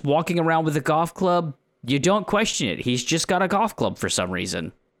character is just walking around with a golf club, you don't question it. He's just got a golf club for some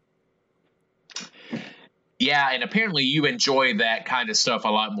reason. Yeah, and apparently you enjoy that kind of stuff a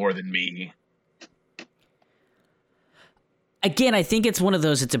lot more than me. Again, I think it's one of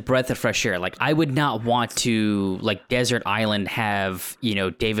those, it's a breath of fresh air. Like, I would not want to, like, Desert Island have,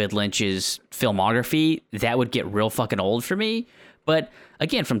 David Lynch's filmography. That would get real fucking old for me. But,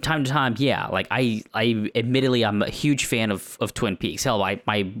 again, from time to time, yeah, like, I admittedly, I'm a huge fan of Twin Peaks. Hell,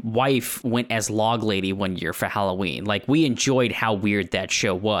 my wife went as Log Lady one year for Halloween. Like, we enjoyed how weird that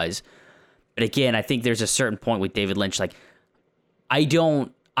show was. But, again, I think there's a certain point with David Lynch, like,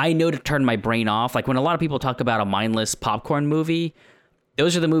 I know to turn my brain off. Like when a lot of people talk about a mindless popcorn movie,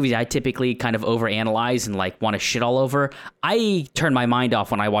 those are the movies I typically kind of overanalyze and like want to shit all over. I turn my mind off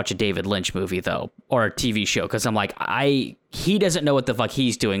when I watch a David Lynch movie though, or a TV show, because I'm like, he doesn't know what the fuck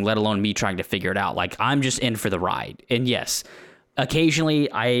he's doing, let alone me trying to figure it out. Like I'm just in for the ride. And yes, occasionally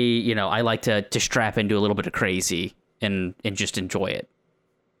I like to strap into a little bit of crazy and just enjoy it.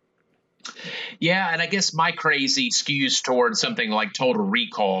 Yeah, and I guess my crazy skews towards something like Total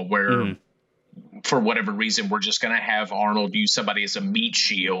Recall, where for whatever reason we're just going to have Arnold use somebody as a meat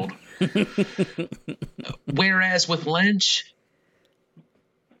shield. Whereas with Lynch,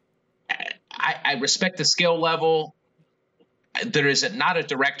 I respect the skill level. There is not a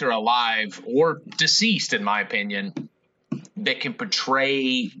director alive or deceased, in my opinion, that can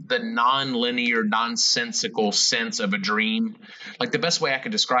portray the non-linear, nonsensical sense of a dream. Like the best way I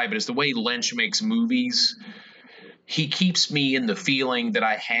can describe it is the way Lynch makes movies. He keeps me in the feeling that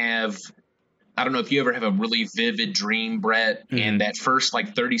I have. I don't know if you ever have a really vivid dream, Brett, and that first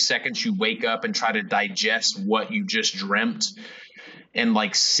like 30 seconds you wake up and try to digest what you just dreamt. And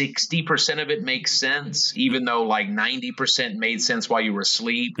like 60% of it makes sense, even though like 90% made sense while you were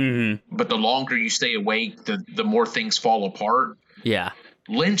asleep. But the longer you stay awake, the more things fall apart. Yeah.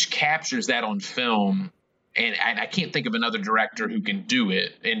 Lynch captures that on film, and I can't think of another director who can do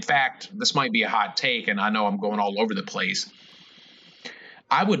it. In fact, this might be a hot take, and I know I'm going all over the place.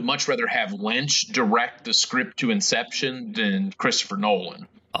 I would much rather have Lynch direct the script to Inception than Christopher Nolan.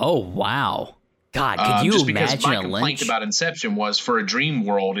 Oh, wow. God, could you just imagine because my a complaint Lynch? about Inception was for a dream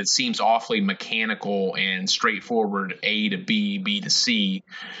world, it seems awfully mechanical and straightforward, A to B, B to C.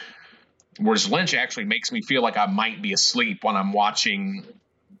 Whereas Lynch actually makes me feel like I might be asleep when I'm watching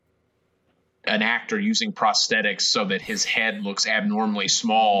an actor using prosthetics so that his head looks abnormally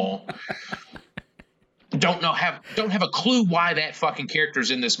small. Don't have a clue why that fucking character's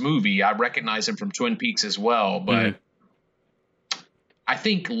in this movie. I recognize him from Twin Peaks as well, but I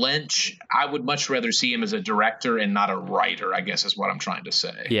think Lynch, I would much rather see him as a director and not a writer, I guess is what I'm trying to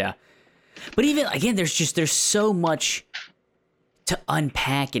say. Yeah. But even, again, there's so much to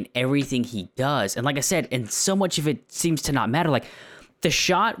unpack in everything he does. And like I said, and so much of it seems to not matter. Like the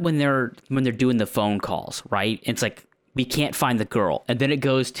shot when they're doing the phone calls, right? It's like, we can't find the girl. And then it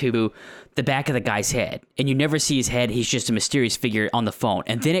goes to the back of the guy's head. And you never see his head. He's just a mysterious figure on the phone.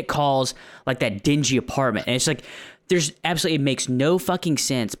 And then it calls like that dingy apartment. And it's like, it makes no fucking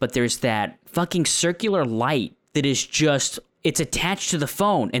sense, but there's that fucking circular light that is just, it's attached to the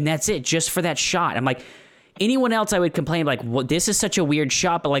phone, and that's it, just for that shot. I'm like, anyone else I would complain, like, well, this is such a weird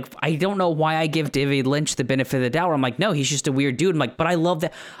shot, but like, I don't know why I give David Lynch the benefit of the doubt. I'm like, no, he's just a weird dude. I'm like, but I love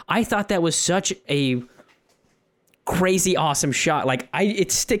that. I thought that was such a crazy awesome shot. Like,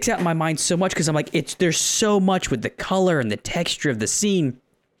 it sticks out in my mind so much because I'm like, there's so much with the color and the texture of the scene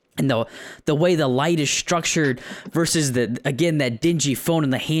and the way the light is structured versus that dingy phone,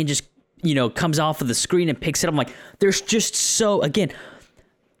 and the hand just, comes off of the screen and picks it up. I'm like, there's just so, again,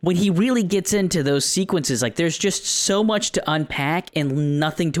 when he really gets into those sequences, like, there's just so much to unpack and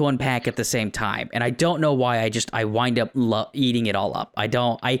nothing to unpack at the same time. And I don't know why I wind up eating it all up.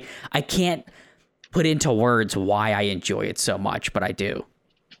 I can't put into words why I enjoy it so much, but I do.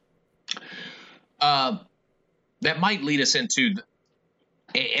 That might lead us into,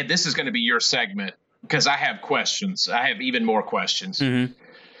 and this is going to be your segment, because I have questions. I have even more questions. Mm-hmm.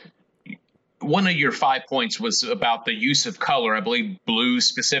 One of your 5 points was about the use of color, I believe blue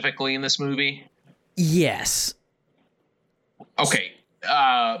specifically in this movie. Yes. Okay.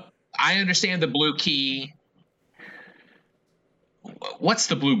 I understand the blue key. What's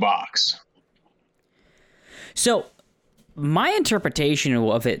the blue box? So my interpretation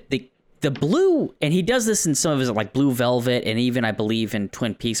of it, the blue, and he does this in some of his, like, Blue Velvet, and even I believe in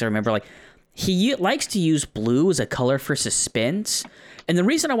Twin Peaks, I remember, like, he likes to use blue as a color for suspense. And the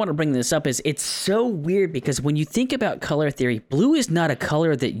reason I want to bring this up is it's so weird because when you think about color theory, blue is not a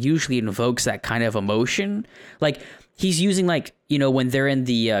color that usually invokes that kind of emotion. Like, he's using, like, when they're in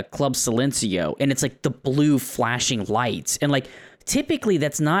the Club Silencio, and it's like the blue flashing lights. And, like, typically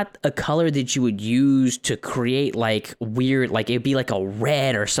that's not a color that you would use to create, like, weird, like, it'd be like a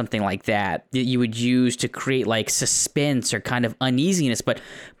red or something like that you would use to create, like, suspense or kind of uneasiness. But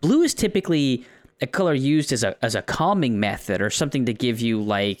blue is typically a color used as a calming method or something to give you,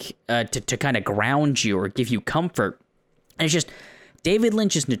 like, to kind of ground you or give you comfort. And it's just, David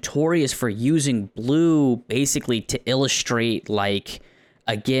Lynch is notorious for using blue basically to illustrate, like,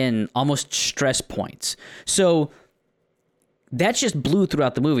 again, almost stress points. So that's just blue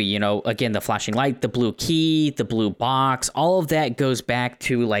throughout the movie, again, the flashing light, the blue key, the blue box, all of that goes back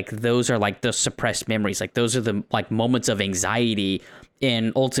to, like, those are, like, the suppressed memories. Like, those are the, like, moments of anxiety.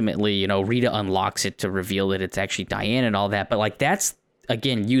 And ultimately, Rita unlocks it to reveal that it's actually Diane and all that. But, like, that's,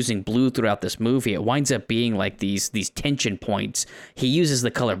 again, using blue throughout this movie. It winds up being, like, these tension points. He uses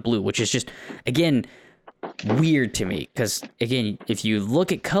the color blue, which is just, again, weird to me. Because, again, if you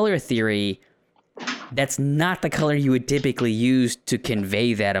look at color theory, that's not the color you would typically use to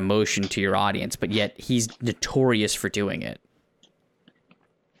convey that emotion to your audience. But yet, he's notorious for doing it.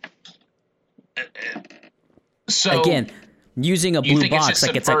 So, again, using a blue box, it's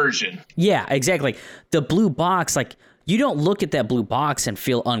like, it's like, yeah, exactly. The blue box, like, you don't look at that blue box and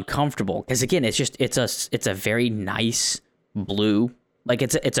feel uncomfortable because, again, it's a very nice blue, like,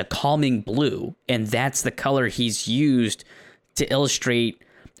 it's a calming blue, and that's the color he's used to illustrate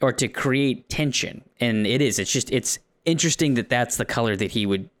or to create tension. And it's interesting that that's the color that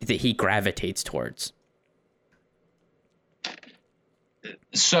he gravitates towards.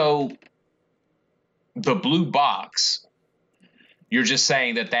 So the blue box, you're just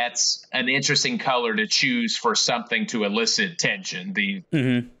saying that that's an interesting color to choose for something to elicit tension,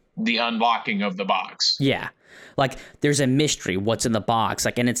 the unlocking of the box. Yeah. Like, there's a mystery, what's in the box.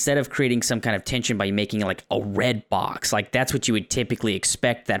 Like, and instead of creating some kind of tension by making, like, a red box, like, that's what you would typically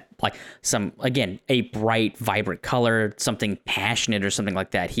expect, that, like, a bright, vibrant color, something passionate or something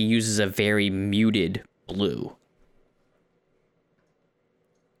like that. He uses a very muted blue.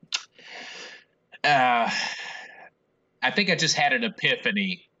 I think I just had an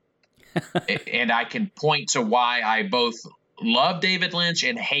epiphany, and I can point to why I both love David Lynch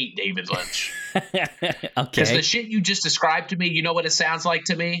and hate David Lynch. Okay. Because the shit you just described to me, you know what it sounds like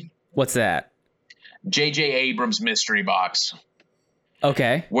to me? What's that? J.J. Abrams' mystery box.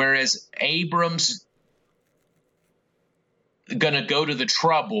 Okay. Whereas Abrams gonna go to the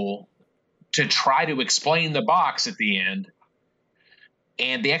trouble to try to explain the box at the end,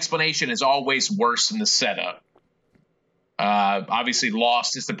 and the explanation is always worse than the setup. Obviously,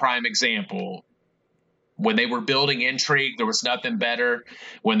 Lost is the prime example. When they were building intrigue, there was nothing better.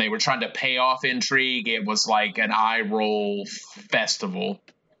 When they were trying to pay off intrigue, it was like an eye roll festival.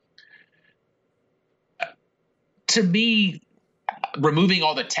 To me, removing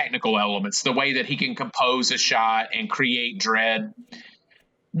all the technical elements, the way that he can compose a shot and create dread,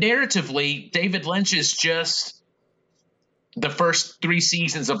 narratively, David Lynch is just the first 3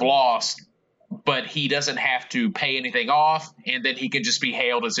 seasons of Lost, but he doesn't have to pay anything off, and then he can just be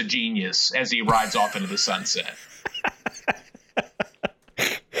hailed as a genius as he rides off into the sunset.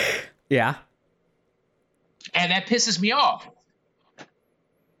 Yeah. And that pisses me off.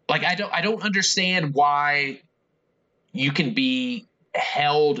 Like, I don't understand why you can be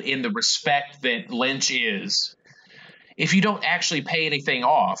held in the respect that Lynch is if you don't actually pay anything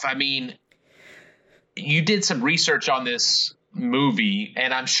off. I mean, you did some research on this movie,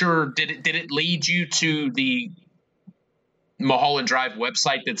 and I'm sure did it lead you to the Mulholland Drive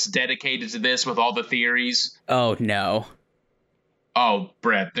website that's dedicated to this with all the theories? Oh no. Oh,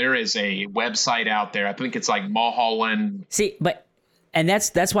 Brett, there is a website out there. I think it's like Mulholland. See, and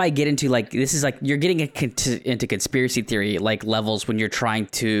that's why I get into like, this is like, you're getting into conspiracy theory like levels when you're trying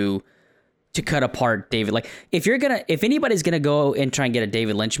to cut apart David. Like, if anybody's gonna go and try and get a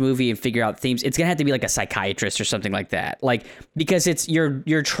David Lynch movie and figure out themes, it's gonna have to be like a psychiatrist or something like that. Like, because it's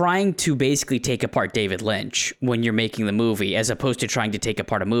you're trying to basically take apart David Lynch when you're making the movie, as opposed to trying to take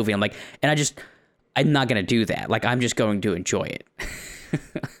apart a movie. I'm like, I'm not gonna do that. Like, I'm just going to enjoy it.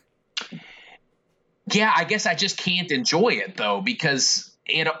 Yeah, I guess I just can't enjoy it though, because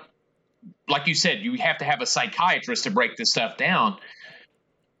like you said, you have to have a psychiatrist to break this stuff down.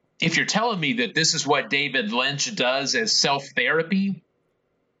 If you're telling me that this is what David Lynch does as self-therapy,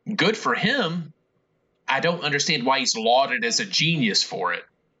 good for him. I don't understand why he's lauded as a genius for it.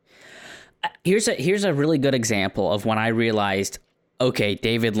 Here's a really good example of when I realized, okay,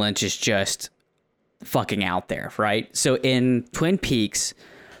 David Lynch is just fucking out there, right? So in Twin Peaks,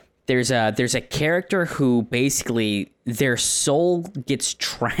 there's a character who basically their soul gets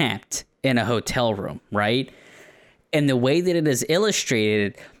trapped in a hotel room, right? And the way that it is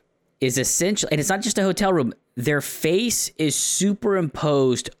illustrated is essentially, and it's not just a hotel room, their face is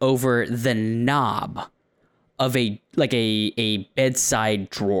superimposed over the knob of a bedside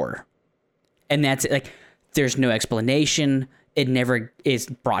drawer. And that's like, there's no explanation. It never is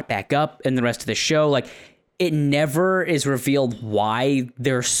brought back up in the rest of the show. Like, it never is revealed why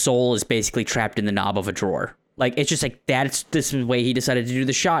their soul is basically trapped in the knob of a drawer. Like, it's just like, this is the way he decided to do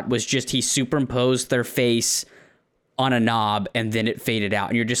the shot, was just he superimposed their face on a knob and then it faded out.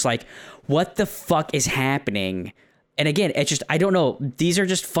 And you're just like, what the fuck is happening? And again, it's just, I don't know. These are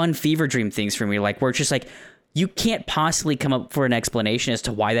just fun fever dream things for me. Like, where it's just like, you can't possibly come up for an explanation as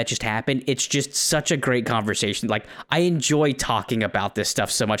to why that just happened. It's just such a great conversation. Like, I enjoy talking about this stuff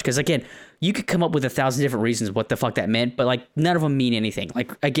so much because, again, you could come up with 1,000 different reasons what the fuck that meant, but like, none of them mean anything.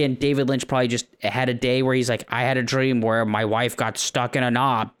 Like, again, David Lynch probably just had a day where he's like, I had a dream where my wife got stuck in a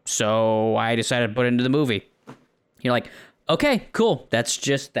knob, so I decided to put it into the movie. You're like, okay, cool. That's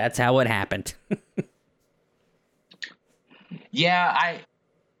how it happened. Yeah,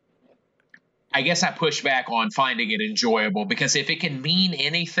 I guess I push back on finding it enjoyable, because if it can mean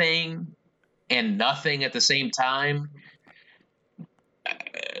anything and nothing at the same time,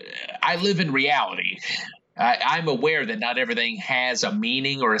 I live in reality. I'm aware that not everything has a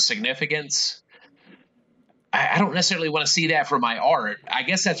meaning or a significance. I don't necessarily want to see that for my art. I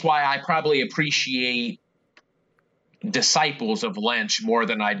guess that's why I probably appreciate disciples of Lynch more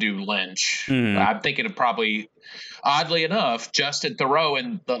than I do Lynch. I'm thinking of probably, oddly enough, Justin Theroux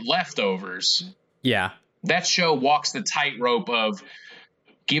and The Leftovers. Yeah. That show walks the tightrope of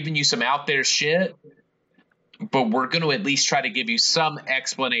giving you some out there shit, but we're going to at least try to give you some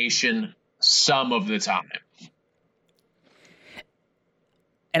explanation some of the time.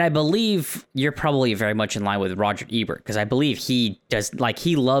 And I believe you're probably very much in line with Roger Ebert, because I believe he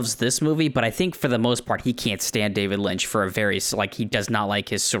loves this movie, but I think for the most part, he can't stand David Lynch for he does not like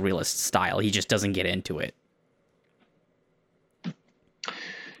his surrealist style. He just doesn't get into it.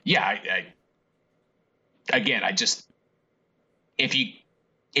 Yeah.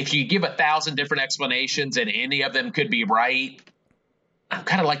 If you give 1,000 different explanations and any of them could be right, I'm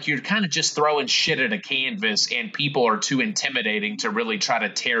kind of like, you're kind of just throwing shit at a canvas and people are too intimidating to really try to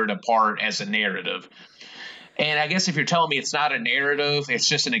tear it apart as a narrative. And I guess if you're telling me it's not a narrative, it's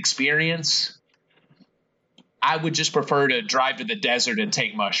just an experience, I would just prefer to drive to the desert and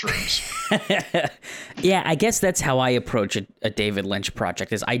take mushrooms. Yeah, I guess that's how I approach a David Lynch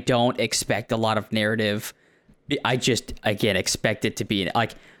project, is I don't expect a lot of narrative. I just, again, expect it to be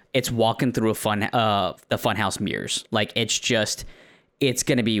like, it's walking through the funhouse mirrors. Like, it's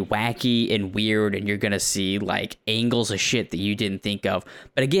going to be wacky and weird, and you're going to see like angles of shit that you didn't think of.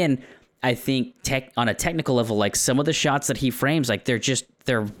 But again, I think on a technical level, like, some of the shots that he frames, like,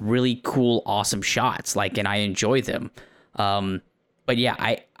 they're really cool, awesome shots. Like, and I enjoy them. But yeah,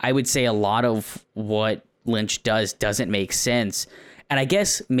 I would say a lot of what Lynch doesn't make sense. And I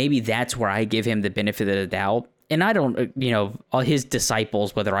guess maybe that's where I give him the benefit of the doubt. And I don't, all his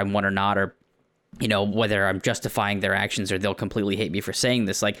disciples, whether I'm one or not, or, whether I'm justifying their actions or they'll completely hate me for saying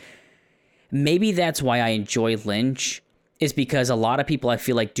this, like, maybe that's why I enjoy Lynch, is because a lot of people I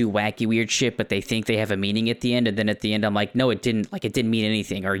feel like do wacky weird shit, but they think they have a meaning at the end, and then at the end I'm like, no, it didn't. Like, it didn't mean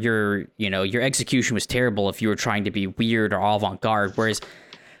anything, or your execution was terrible if you were trying to be weird or avant-garde. Whereas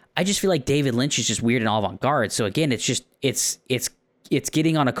I just feel like David Lynch is just weird and avant-garde. So again, it's just it's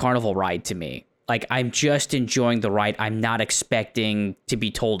getting on a carnival ride to me. Like, I'm just enjoying the ride. I'm not expecting to be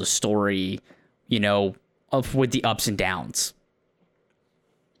told a story, with the ups and downs.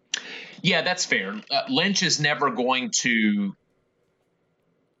 Yeah, that's fair. Lynch is never going to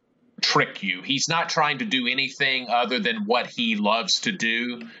trick you. He's not trying to do anything other than what he loves to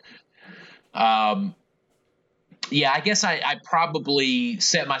do. Yeah, I guess I probably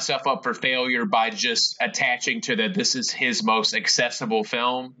set myself up for failure by just attaching to that this is his most accessible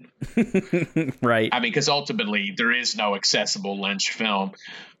film. Right. I mean, because ultimately there is no accessible Lynch film,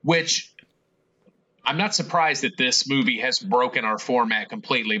 which I'm not surprised that this movie has broken our format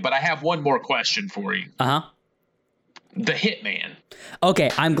completely, but I have one more question for you. Uh-huh. The Hitman. Okay,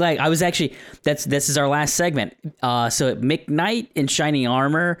 I'm glad. I was actually, this is our last segment. So McKnight in Shining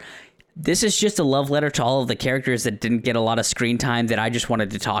Armor, this is just a love letter to all of the characters that didn't get a lot of screen time that I just wanted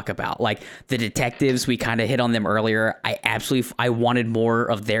to talk about. Like the detectives, we kind of hit on them earlier. I wanted more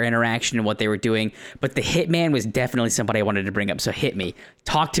of their interaction and what they were doing, but the Hitman was definitely somebody I wanted to bring up. So hit me.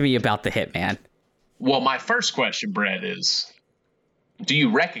 Talk to me about the Hitman. Well, my first question, Brett, is do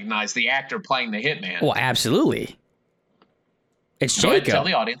you recognize the actor playing the Hitman? Well, absolutely. It's Go ahead, Jacob. tell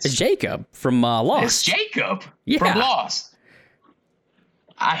the audience. It's Jacob from Lost. It's Jacob Yeah. from Lost.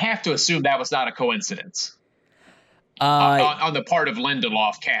 I have to assume that was not a coincidence on the part of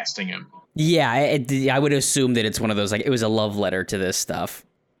Lindelof casting him. Yeah, I would assume that it's one of those, like, it was a love letter to this stuff.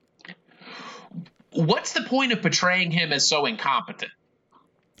 What's the point of portraying him as so incompetent?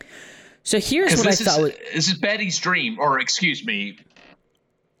 So here's what I thought. This is Betty's dream, or excuse me.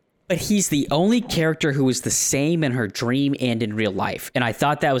 But he's the only character who was the same in her dream and in real life. And I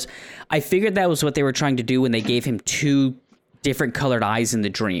figured that was what they were trying to do when they gave him two different colored eyes in the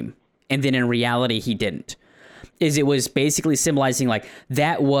dream. And then in reality, he didn't. It was basically symbolizing, like,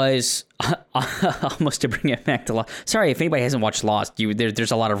 that was almost to bring it back to Lost. Sorry, if anybody hasn't watched Lost,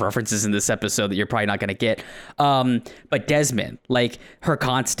 there's a lot of references in this episode that you're probably not going to get. But Desmond, like, her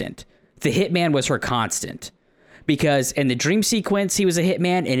constant. The Hitman was her constant. Because in the dream sequence, he was a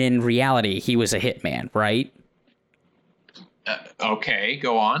hitman, and in reality, he was a hitman, right? Okay,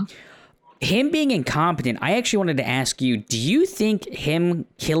 go on. Him being incompetent, I actually wanted to ask you, do you think him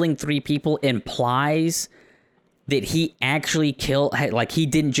killing 3 people implies that he actually he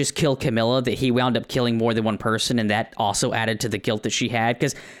didn't just kill Camilla, that he wound up killing more than one person, and that also added to the guilt that she had?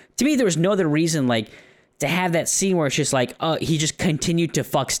 Because to me, there was no other reason, like, to have that scene where it's just like, he just continued to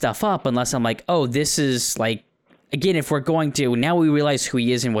fuck stuff up, unless I'm like, oh, this is like, again, if we're going to, now we realize who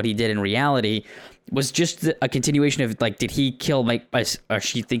he is and what he did in reality, was just a continuation of, like, did he kill, like, is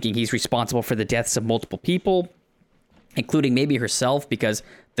she thinking he's responsible for the deaths of multiple people, including maybe herself, because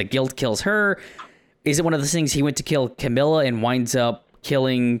the guilt kills her? Is it one of those things he went to kill Camilla and winds up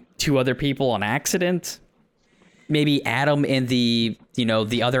killing 2 other people on accident? Maybe Adam and the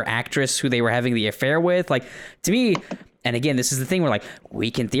other actress who they were having the affair with. Like, to me, and again, this is the thing where, like,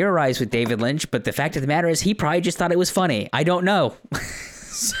 we can theorize with David Lynch, but the fact of the matter is he probably just thought it was funny. I don't know.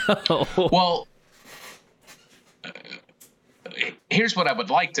 Well, here's what I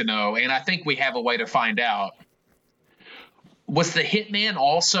would like to know, and I think we have a way to find out. Was the Hitman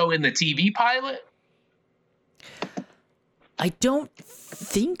also in the TV pilot? I don't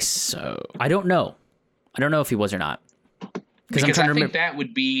think so. I don't know. I don't know if he was or not. Because I think that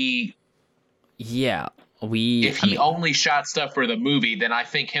would be... Yeah. If he only shot stuff for the movie, then I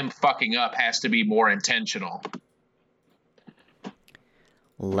think him fucking up has to be more intentional.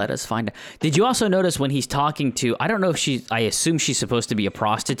 Let us find out. Did you also notice when he's talking to, I don't know if I assume she's supposed to be a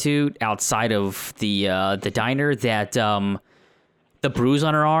prostitute outside of the diner, that the bruise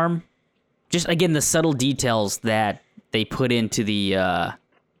on her arm, just, again, the subtle details that they put into the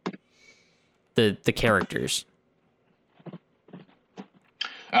characters.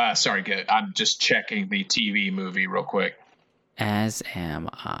 Sorry, good. I'm just checking the TV movie real quick. As am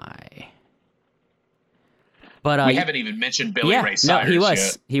I. But we haven't even mentioned Billy Ray Cyrus. No, he was.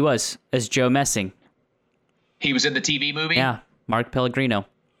 Yet. He was as Joe Messing. He was in the TV movie? Yeah, Mark Pellegrino.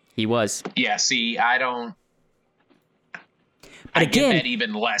 He was. Yeah, see, I get that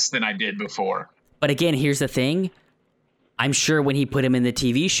even less than I did before. But again, here's the thing. I'm sure when he put him in the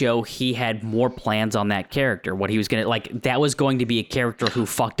TV show, he had more plans on that character. What he was going to, like, that was going to be a character who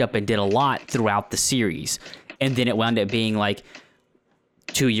fucked up and did a lot throughout the series. And then it wound up being like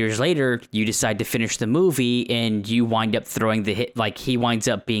 2 years later, you decide to finish the movie and you wind up throwing the hit, like, he winds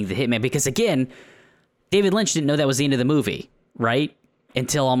up being the hitman. Because again, David Lynch didn't know that was the end of the movie, right?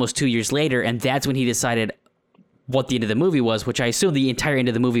 Until almost 2 years later, and that's when he decided what the end of the movie was, which I assume the entire end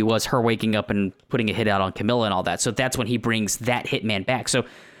of the movie was her waking up and putting a hit out on Camilla and all that. So that's when he brings that hitman back. So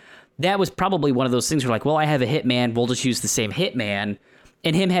that was probably one of those things where like, well, I have a hitman, we'll just use the same hitman.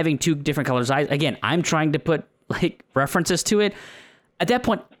 And him having two different colors eyes, again, I'm trying to put like references to it. At that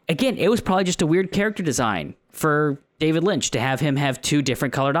point, again, it was probably just a weird character design for David Lynch to have him have two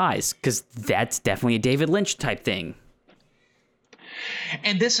different colored eyes, because that's definitely a David Lynch type thing.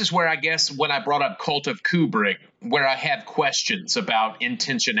 And this is where I guess when I brought up Cult of Kubrick, where I have questions about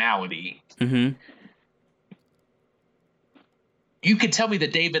intentionality. Mm-hmm. You could tell me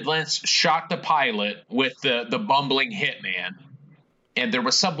that David Lynch shot the pilot with the bumbling hitman, and there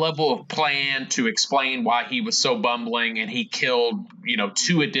was some level of plan to explain why he was so bumbling, and he killed,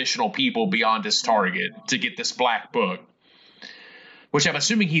 2 additional people beyond his target to get this black book, which I'm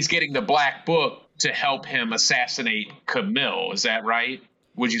assuming he's getting the black book to help him assassinate Camille. Is that right?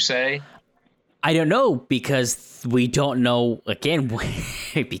 Would you say? I don't know, because we don't know, again,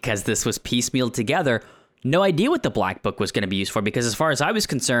 because this was piecemealed together. No idea what the black book was going to be used for, because as far as I was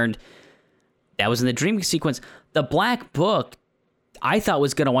concerned, that was in the dream sequence. The black book, I thought,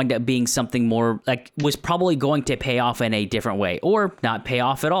 was going to wind up being something more, like, was probably going to pay off in a different way, or not pay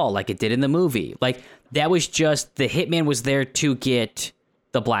off at all, like it did in the movie. Like, that was just, the hitman was there to get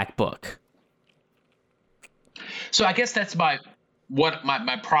the black book. So I guess that's my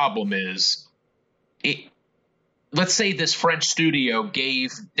problem is. Let's say this French studio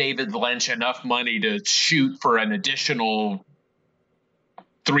gave David Lynch enough money to shoot for an additional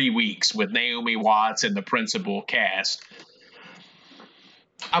 3 weeks with Naomi Watts and the principal cast.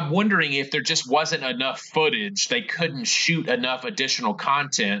 I'm wondering if there just wasn't enough footage. They couldn't shoot enough additional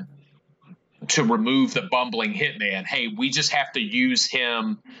content to remove the bumbling hitman. Hey, we just have to use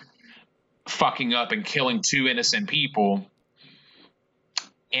him fucking up and killing 2 innocent people,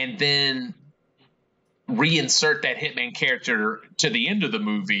 and then reinsert that hitman character to the end of the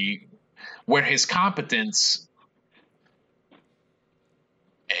movie where his competence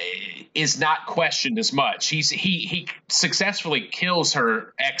is not questioned as much. He successfully kills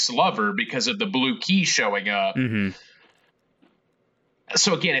her ex-lover because of the blue key showing up. Mm-hmm.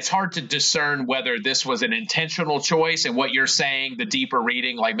 So again, it's hard to discern whether this was an intentional choice, and what you're saying, the deeper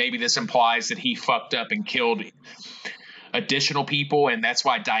reading, like maybe this implies that he fucked up and killed additional people, and that's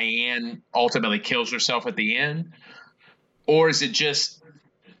why Diane ultimately kills herself at the end? Or is it just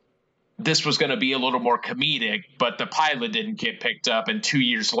this was going to be a little more comedic, but the pilot didn't get picked up, and 2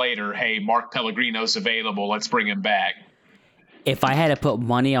 years later, hey, Mark Pellegrino's available, let's bring him back? If I had to put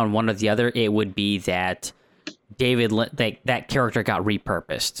money on one or the other, it would be that that character got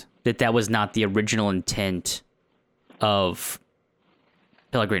repurposed. That was not the original intent of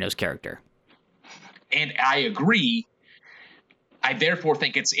Pellegrino's character. And I agree. I therefore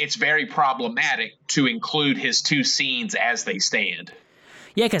think it's very problematic to include his 2 scenes as they stand.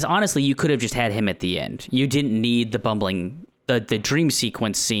 Yeah, because honestly, you could have just had him at the end. You didn't need the bumbling, the dream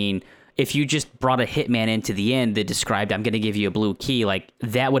sequence scene. If you just brought a hitman into the end that described, I'm going to give you a blue key, like,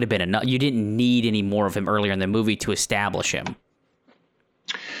 that would have been enough. You didn't need any more of him earlier in the movie to establish him.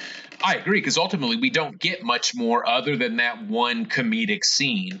 I agree, because ultimately we don't get much more other than that one comedic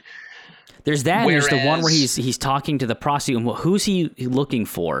scene. There's that, and there's the one where he's talking to the prostitute. Who's he looking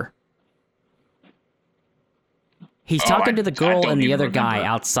for? He's talking to the girl and the other guy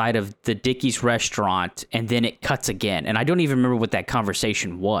outside of the Dickie's restaurant, and then it cuts again. And I don't even remember what that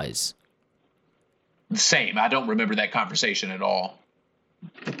conversation was. Same. I don't remember that conversation at all.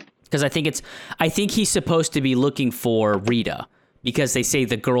 Because I think he's supposed to be looking for Rita, because they say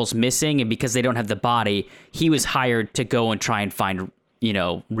the girl's missing, and because they don't have the body, he was hired to go and try and find,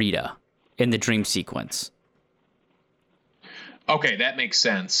 Rita in the dream sequence. Okay, that makes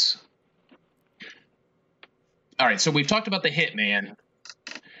sense. All right, so we've talked about the hitman.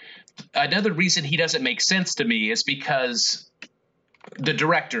 Another reason he doesn't make sense to me is because the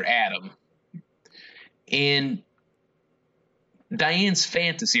director, Adam, in Diane's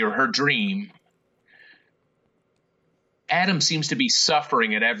fantasy or her dream, Adam seems to be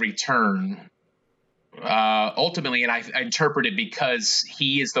suffering at every turn. Ultimately, and I interpret it because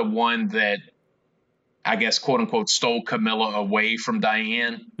he is the one that, I guess, quote unquote, stole Camilla away from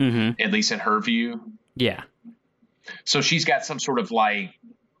Diane, at least in her view. Yeah. So she's got some sort of like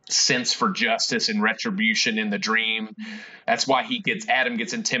sense for justice and retribution in the dream. That's why Adam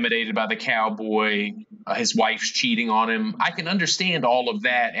gets intimidated by the cowboy. His wife's cheating on him. I can understand all of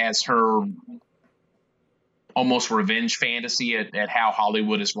that as her almost revenge fantasy at how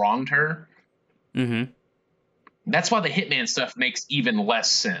Hollywood has wronged her. Mm-hmm. That's why the Hitman stuff makes even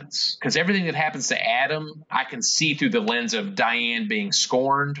less sense, because everything that happens to Adam, I can see through the lens of Diane being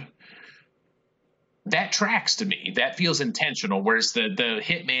scorned. That tracks to me. That feels intentional, whereas the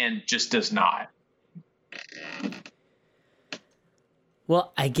Hitman just does not.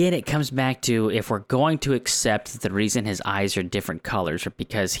 Well, again, it comes back to, if we're going to accept that the reason his eyes are different colors are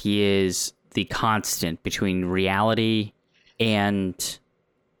because he is the constant between reality and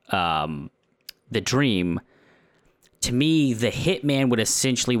the dream, to me, the Hitman would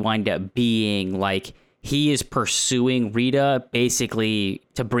essentially wind up being like, he is pursuing Rita basically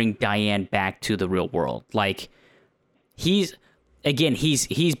to bring Diane back to the real world. Like, he's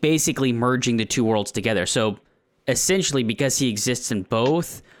basically merging the two worlds together. So essentially, because he exists in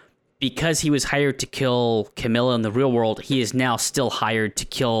both, because he was hired to kill Camilla in the real world, he is now still hired to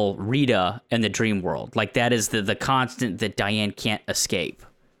kill Rita in the dream world. Like, that is the constant that Diane can't escape.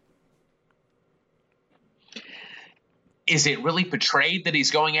 Is it really portrayed that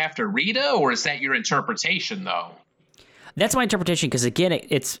he's going after Rita, or is that your interpretation, though? That's my interpretation, because, again,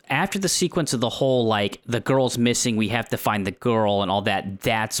 it's after the sequence of the whole, like, the girl's missing, we have to find the girl and all that.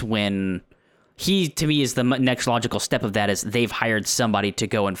 That's when he, to me, is the next logical step of that, is they've hired somebody to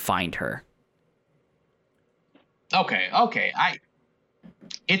go and find her. Okay.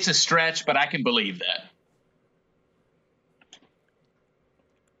 It's a stretch, but I can believe that.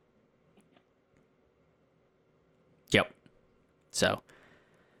 Yep. So,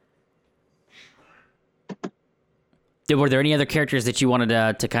 were there any other characters that you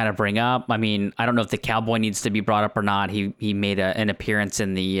wanted to kind of bring up? I mean, I don't know if the cowboy needs to be brought up or not. He made an appearance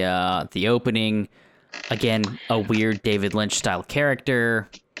in the opening. Again, a weird David Lynch style character.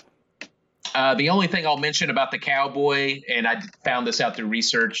 The only thing I'll mention about the cowboy, and I found this out through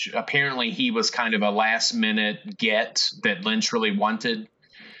research, apparently he was kind of a last minute get that Lynch really wanted.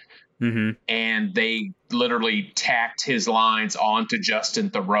 Mm-hmm. And they literally tacked his lines onto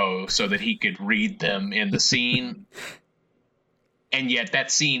Justin Theroux so that he could read them in the scene. And yet that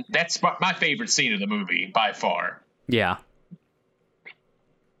scene, that's my favorite scene of the movie by far. Yeah.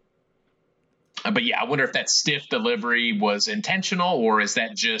 But yeah, I wonder if that stiff delivery was intentional, or is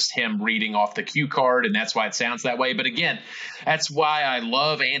that just him reading off the cue card and that's why it sounds that way. But again, that's why I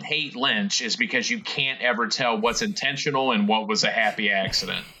love and hate Lynch, is because you can't ever tell what's intentional and what was a happy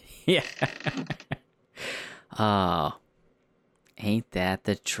accident. Yeah. Oh, ain't that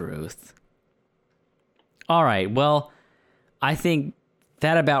the truth? All right. Well, I think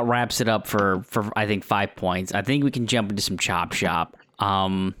that about wraps it up for I think 5 points. I think we can jump into some Chop Shop.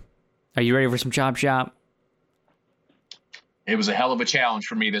 Are you ready for some Chop Shop? It was a hell of a challenge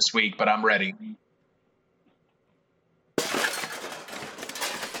for me this week, but I'm ready.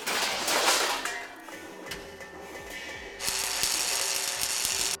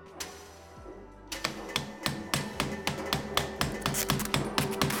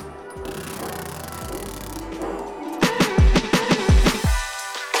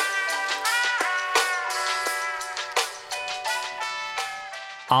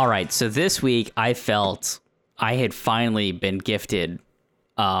 All right, so this week I felt I had finally been gifted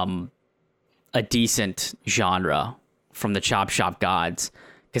a decent genre from the Chop Shop gods,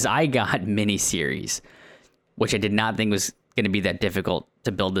 because I got miniseries, which I did not think was going to be that difficult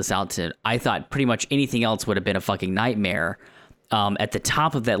to build this out to. I thought pretty much anything else would have been a fucking nightmare. At the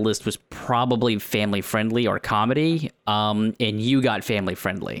top of that list was probably family friendly or comedy, and you got family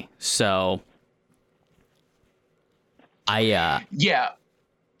friendly. So yeah.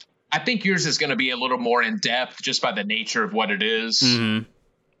 I think yours is going to be a little more in depth just by the nature of what it is.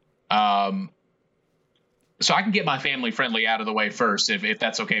 Mm-hmm. So I can get my family friendly out of the way first, if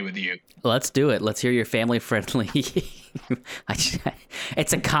that's okay with you. Let's do it. Let's hear your family friendly.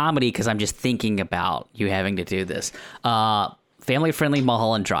 It's a comedy because I'm just thinking about you having to do this. Family friendly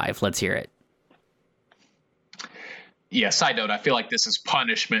Mulholland Drive. Let's hear it. Yeah, side note, I feel like this is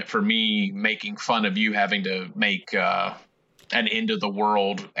punishment for me making fun of you having to make an end of the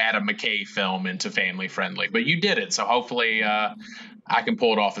world Adam McKay film into family friendly, but you did it. So hopefully I can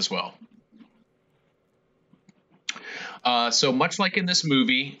pull it off as well. So much like in this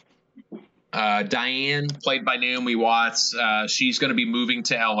movie, Diane, played by Naomi Watts, she's going to be moving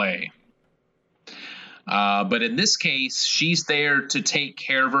to LA. But in this case, she's there to take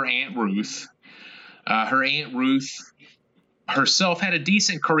care of her Aunt Ruth. Her Aunt Ruth herself had a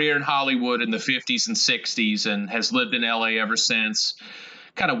decent career in Hollywood in the 50s and 60s and has lived in LA ever since,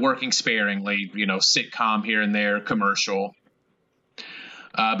 kind of working sparingly, sitcom here and there, commercial.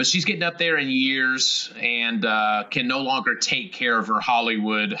 But she's getting up there in years and can no longer take care of her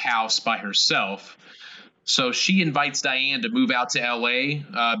Hollywood house by herself. So she invites Diane to move out to L.A.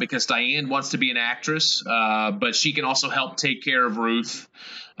 Because Diane wants to be an actress, but she can also help take care of Ruth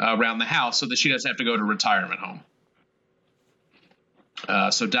around the house so that she doesn't have to go to retirement home.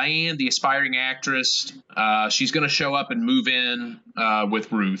 So Diane, the aspiring actress, she's going to show up and move in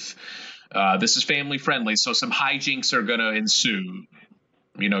with Ruth. This is family friendly, so some hijinks are going to ensue.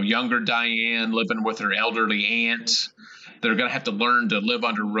 Younger Diane living with her elderly aunt. They're going to have to learn to live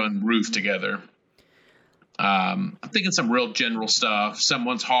under one roof together. I'm thinking some real general stuff.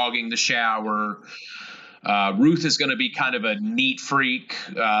 Someone's hogging the shower. Ruth is going to be kind of a neat freak,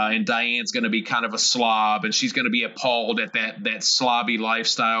 and Diane's going to be kind of a slob, and she's going to be appalled at that slobby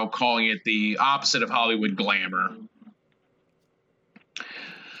lifestyle, calling it the opposite of Hollywood glamour.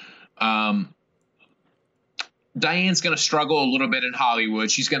 Diane's going to struggle a little bit in Hollywood.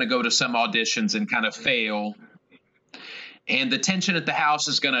 She's going to go to some auditions and kind of fail. And the tension at the house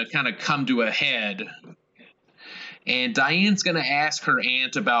is going to kind of come to a head. And Diane's going to ask her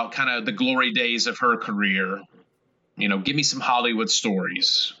aunt about kind of the glory days of her career. Give me some Hollywood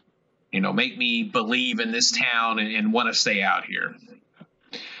stories. Make me believe in this town and want to stay out here.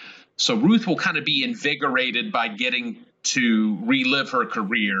 So Ruth will kind of be invigorated by getting to relive her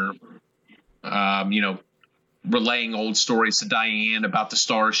career, relaying old stories to Diane about the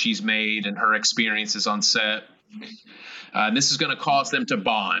stars she's made and her experiences on set. This is going to cause them to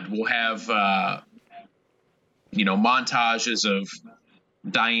bond. We'll have montages of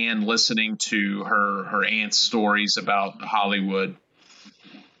Diane listening to her aunt's stories about Hollywood.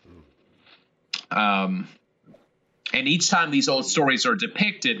 And each time these old stories are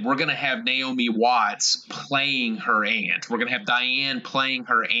depicted, we're going to have Naomi Watts playing her aunt. We're going to have Diane playing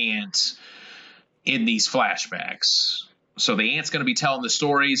her aunt in these flashbacks. So the aunt's going to be telling the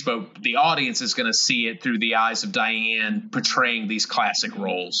stories, but the audience is going to see it through the eyes of Diane portraying these classic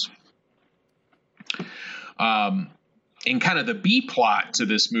roles. In kind of the B plot to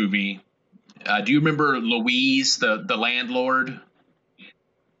this movie, do you remember Louise, the landlord?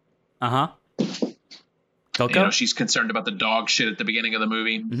 Uh-huh. Coco? She's concerned about the dog shit at the beginning of the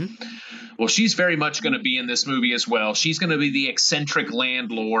movie. Mm-hmm. Well, she's very much going to be in this movie as well. She's going to be the eccentric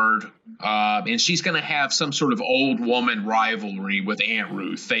landlord, and she's going to have some sort of old woman rivalry with Aunt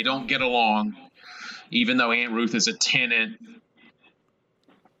Ruth. They don't get along, even though Aunt Ruth is a tenant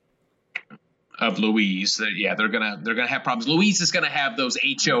of Louise. They're gonna have problems. Louise is gonna have those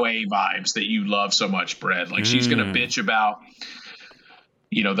HOA vibes that you love so much, Brett. Like she's gonna bitch about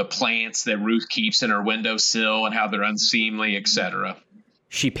the plants that Ruth keeps in her windowsill and how they're unseemly, etc.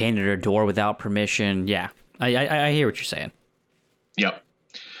 She painted her door without permission. Yeah, I hear what you're saying. Yep.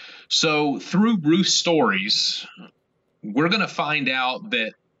 So through Ruth's stories, we're gonna find out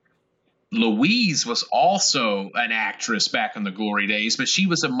that Louise was also an actress back in the glory days, but she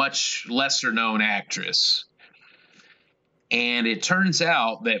was a much lesser known actress. And it turns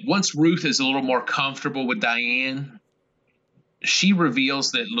out that once Ruth is a little more comfortable with Diane, she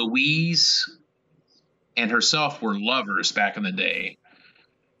reveals that Louise and herself were lovers back in the day.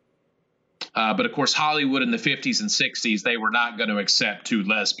 But of course, Hollywood in the 50s and 60s, they were not going to accept two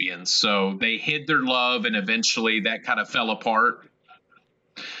lesbians. So they hid their love, and eventually that kind of fell apart.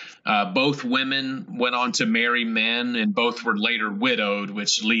 Both women went on to marry men, and both were later widowed,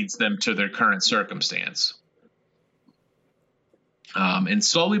 which leads them to their current circumstance. And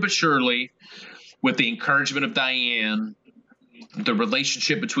slowly but surely, with the encouragement of Diane, the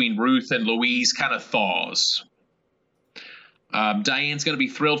relationship between Ruth and Louise kind of thaws. Diane's going to be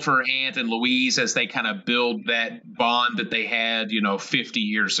thrilled for her aunt and Louise as they kind of build that bond that they had, 50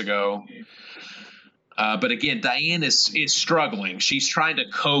 years ago. But again, Diane is struggling. She's trying to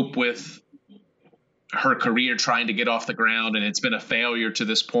cope with her career, trying to get off the ground, and it's been a failure to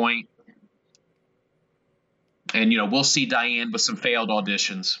this point. And, we'll see Diane with some failed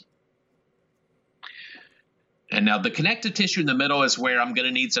auditions. And now the connective tissue in the middle is where I'm going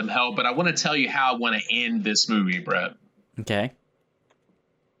to need some help, but I want to tell you how I want to end this movie, Brett. Okay.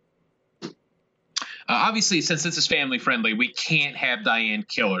 Obviously, since this is family friendly, we can't have Diane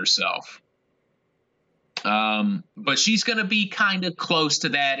kill herself. But she's going to be kind of close to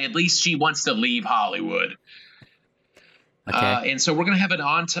that. At least she wants to leave Hollywood. Okay. And so we're going to have a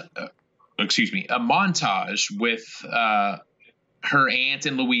montage with her aunt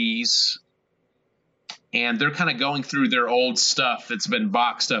and Louise. And they're kind of going through their old stuff that's been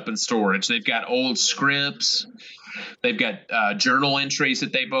boxed up in storage. They've got old scripts. They've got journal entries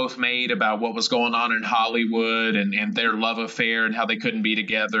that they both made about what was going on in Hollywood and their love affair and how they couldn't be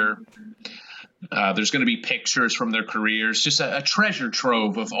together. There's going to be pictures from their careers, just a treasure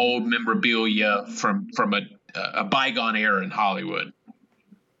trove of old memorabilia from a bygone era in Hollywood.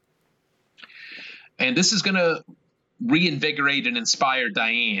 And this is going to reinvigorate and inspire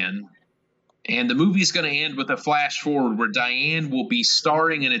Diane. And the movie is going to end with a flash forward where Diane will be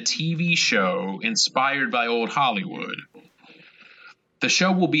starring in a TV show inspired by old Hollywood. The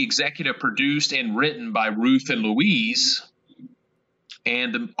show will be executive produced and written by Ruth and Louise.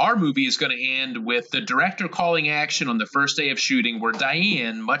 And our movie is going to end with the director calling action on the first day of shooting, where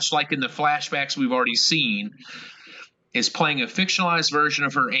Diane, much like in the flashbacks we've already seen, is playing a fictionalized version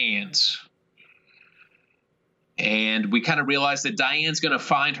of her aunt. And we kind of realize that Diane's going to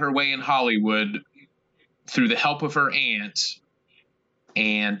find her way in Hollywood through the help of her aunt.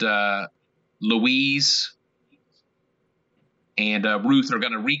 And Louise and Ruth are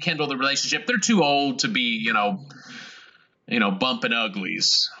going to rekindle the relationship. They're too old to be, bumping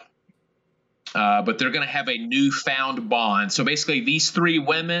uglies. But they're going to have a newfound bond. So basically, these three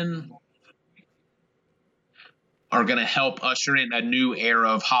women are going to help usher in a new era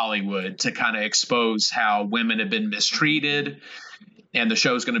of Hollywood to kind of expose how women have been mistreated. And the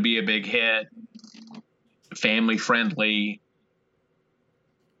show's going to be a big hit, family friendly.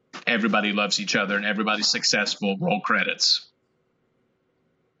 Everybody loves each other and everybody's successful. Roll credits.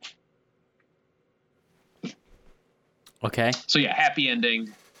 Okay. So yeah, happy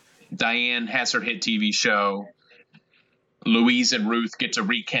ending. Diane has her hit TV show. Louise and Ruth get to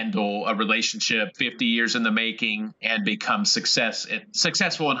rekindle a relationship 50 years in the making and become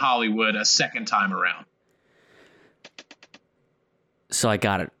successful in Hollywood a second time around. So I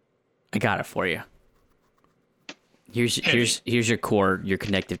got it for you. Here's your core, your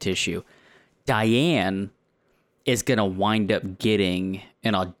connective tissue. Diane is gonna wind up getting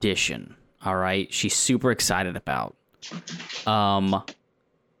an audition. All right, she's super excited about.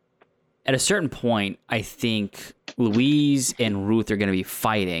 At a certain point, I think Louise and Ruth are going to be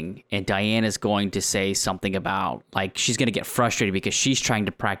fighting, and Diane is going to say something about, like, she's going to get frustrated because she's trying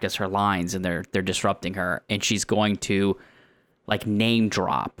to practice her lines and they're disrupting her, and she's going to, like, name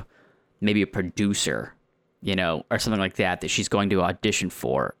drop maybe a producer, or something like that she's going to audition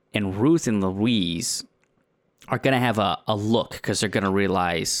for. And Ruth and Louise are going to have a look because they're going to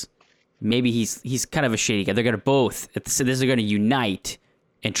realize maybe he's kind of a shady guy. They're going to both, so this is going to unite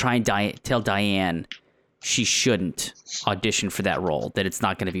and try and tell Diane she shouldn't audition for that role, that it's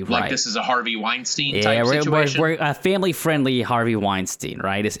not going to be right. Like this is a Harvey Weinstein type situation? We're a family-friendly Harvey Weinstein,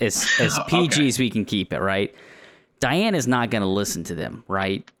 right? As PG as we can keep it, right? Diane is not going to listen to them,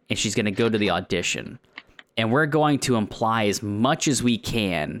 right? And she's going to go to the audition. And we're going to imply as much as we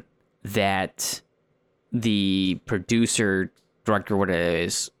can that the producer, director, what it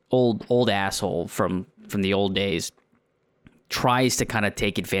is, old asshole from the old days, tries to kind of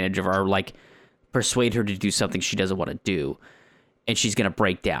take advantage of her, like persuade her to do something she doesn't want to do, and she's gonna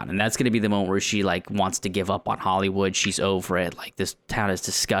break down. And that's gonna be the moment where she like wants to give up on Hollywood. She's over it. Like, this town is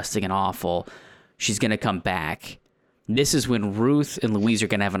disgusting and awful. She's gonna come back. This is when Ruth and Louise are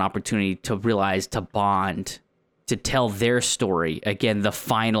gonna have an opportunity to realize, to bond, to tell their story again, the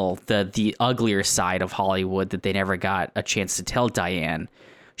final, the uglier side of Hollywood that they never got a chance to tell Diane.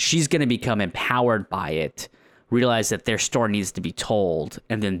 She's gonna become empowered by it, realize that their story needs to be told,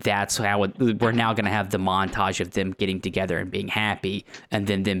 and then that's how we're now going to have the montage of them getting together and being happy, and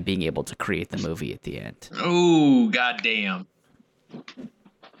then them being able to create the movie at the end. Oh, goddamn.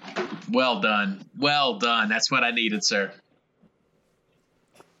 Well done. Well done. That's what I needed, sir.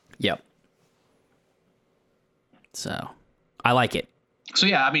 Yep. So, I like it. So,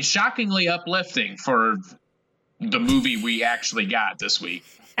 yeah, I mean, shockingly uplifting for the movie we actually got this week.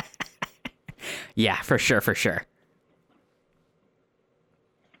 Yeah, for sure.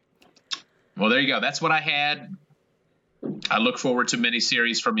 Well, there you go. That's what I had. I look forward to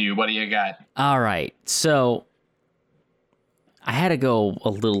miniseries from you. What do you got? All right. So I had to go a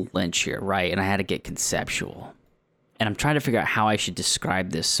little Lynch here, right? And I had to get conceptual. And I'm trying to figure out how I should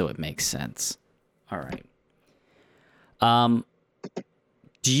describe this so it makes sense. All right.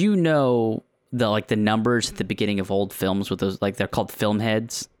 Do you know the numbers at the beginning of old films with those, like, they're called film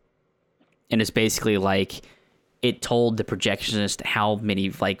heads? And it's basically like it told the projectionist how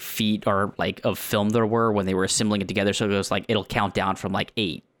many like feet or like of film there were when they were assembling it together. So it goes like, it'll count down from like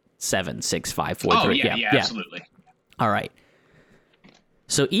 8, 7, 6, 5, 4, 3. Yeah, absolutely. All right.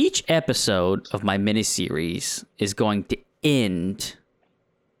 So each episode of my miniseries is going to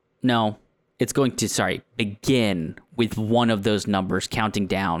begin with one of those numbers counting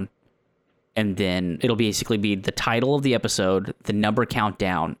down. And then it'll basically be the title of the episode, the number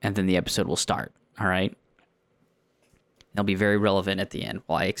countdown, and then the episode will start. All right? It'll be very relevant at the end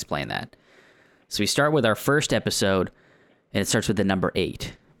while I explain that. So we start with our first episode, and it starts with the number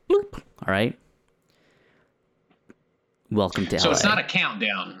 8. Bloop. All right? Welcome to LA. So it's not a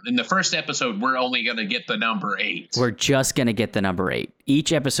countdown. In the first episode, we're only going to get the number 8. We're just going to get the number 8.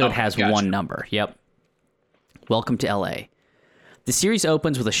 Each episode has one number. Yep. Welcome to LA. The series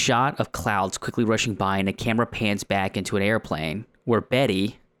opens with a shot of clouds quickly rushing by, and a camera pans back into an airplane where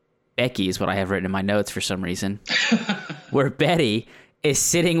Becky is what I have written in my notes for some reason, where Betty is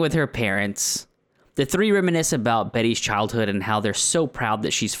sitting with her parents. The three reminisce about Betty's childhood and how they're so proud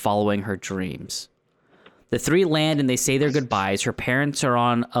that she's following her dreams. The three land and they say their goodbyes. Her parents are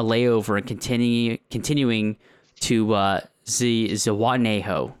on a layover and continuing to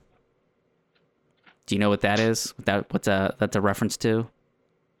Zihuatanejo. Do you know what that is? That's a reference to?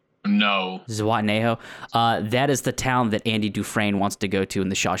 No. Zihuatanejo. That is the town that Andy Dufresne wants to go to in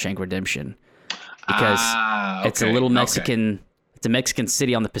The Shawshank Redemption, because it's a little Mexican. Okay. It's a Mexican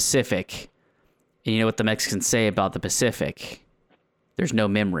city on the Pacific, and you know what the Mexicans say about the Pacific? There's no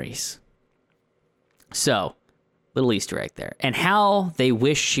memories. So, little Easter egg there. And how they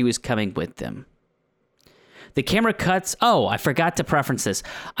wish she was coming with them. The camera cuts. Oh, I forgot to preference this.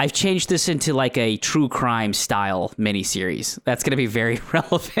 I've changed this into like a true crime style miniseries. That's going to be very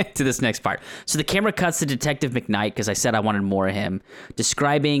relevant to this next part. So the camera cuts to Detective McKnight, because I said I wanted more of him,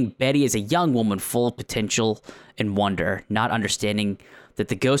 describing Betty as a young woman full of potential and wonder, not understanding that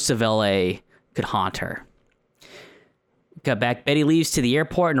the ghosts of LA could haunt her. Cut back. Betty leaves to the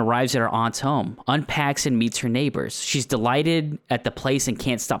airport and arrives at her aunt's home, unpacks and meets her neighbors. She's delighted at the place and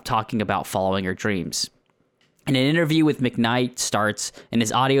can't stop talking about following her dreams. And an interview with McKnight starts, and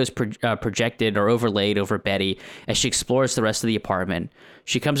his audio is projected or overlaid over Betty as she explores the rest of the apartment.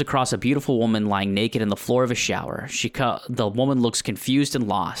 She comes across a beautiful woman lying naked on the floor of a shower. The woman looks confused and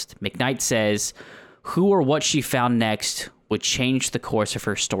lost. McKnight says who or what she found next would change the course of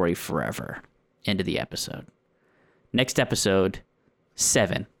her story forever. End of the episode. Next episode,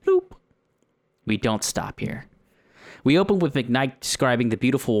 7. Bloop. We don't stop here. We open with McKnight describing the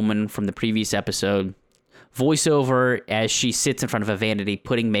beautiful woman from the previous episode. Voiceover as she sits in front of a vanity,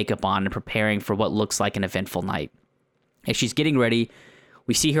 putting makeup on and preparing for what looks like an eventful night. As she's getting ready,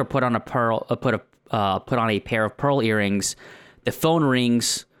 we see her put on a pair of pearl earrings. The phone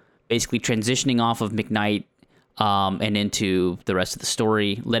rings, basically transitioning off of McKnight and into the rest of the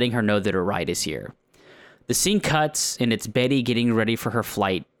story, letting her know that her ride is here. The scene cuts, and it's Betty getting ready for her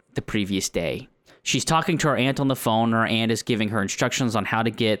flight the previous day. She's talking to her aunt on the phone. Her aunt is giving her instructions on how to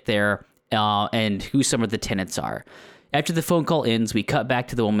get there and who some of the tenants are. After the phone call ends, we cut back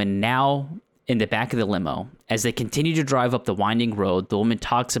to the woman now in the back of the limo. As they continue to drive up the winding road, the woman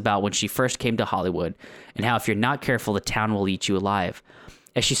talks about when she first came to Hollywood and how if you're not careful, the town will eat you alive.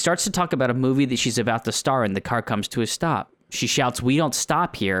 As she starts to talk about a movie that she's about to star in, the car comes to a stop. She shouts, "We don't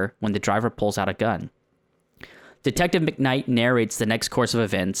stop here," when the driver pulls out a gun. Detective McKnight narrates the next course of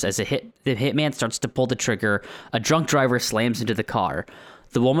events. As the hitman starts to pull the trigger, a drunk driver slams into the car.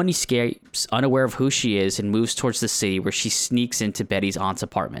 The woman escapes, unaware of who she is, and moves towards the city, where she sneaks into Betty's aunt's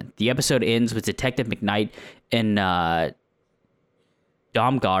apartment. The episode ends with Detective McKnight and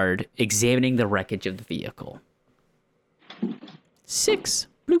Domgard examining the wreckage of the vehicle. 6.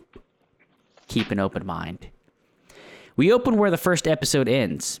 Bloop. Keep an open mind. We open where the first episode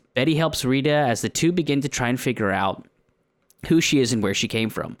ends. Betty helps Rita as the two begin to try and figure out who she is and where she came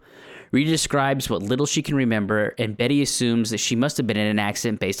from. Rita describes what little she can remember, and Betty assumes that she must have been in an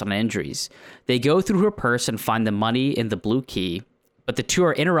accident based on injuries. They go through her purse and find the money and the blue key, but the two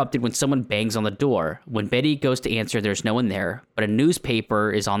are interrupted when someone bangs on the door. When Betty goes to answer, there's no one there, but a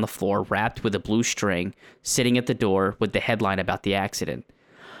newspaper is on the floor wrapped with a blue string, sitting at the door with the headline about the accident.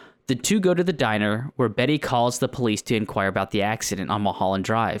 The two go to the diner, where Betty calls the police to inquire about the accident on Mulholland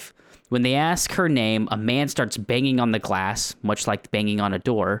Drive. When they ask her name, a man starts banging on the glass, much like banging on a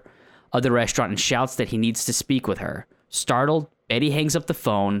door, of the restaurant, and shouts that he needs to speak with her. Startled, Betty hangs up the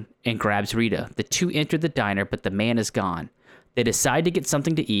phone and grabs Rita. The two enter the diner, but the man is gone. They decide to get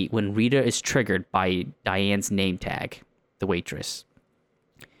something to eat when Rita is triggered by Diane's name tag, the waitress.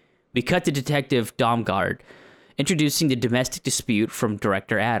 We cut to Detective Domgard, introducing the domestic dispute from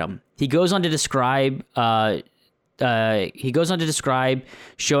director Adam. He goes on to describe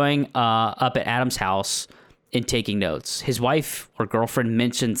showing up at Adam's house and taking notes. His wife or girlfriend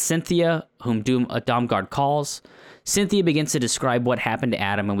mentions Cynthia, whom Domgard calls. Cynthia begins to describe what happened to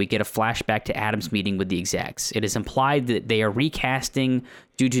Adam, and we get a flashback to Adam's meeting with the execs. It is implied that they are recasting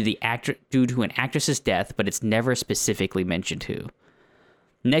due to an actress's death, but it's never specifically mentioned who.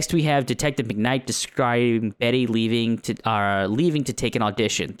 Next, we have Detective McKnight describing Betty leaving to take an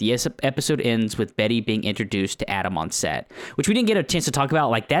audition. The episode ends with Betty being introduced to Adam on set, which we didn't get a chance to talk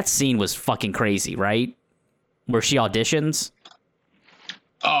about. Like, that scene was fucking crazy, right? Where she auditions.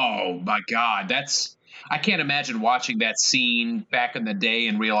 Oh my God, that's I can't imagine watching that scene back in the day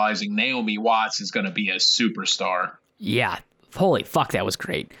and realizing Naomi Watts is going to be a superstar. Yeah. Holy fuck, that was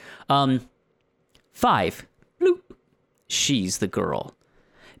great. 5. Bloop. She's the girl.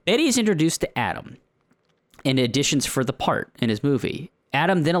 Betty is introduced to Adam and auditions for the part in his movie.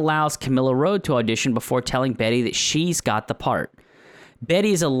 Adam then allows Camilla Rode to audition before telling Betty that she's got the part.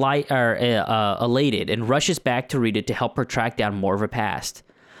 Betty is elated and rushes back to Rita to help her track down more of her past.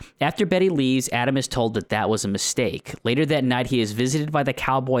 After Betty leaves, Adam is told that that was a mistake. Later that night, he is visited by the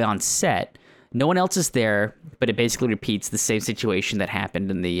cowboy on set. No one else is there, but it basically repeats the same situation that happened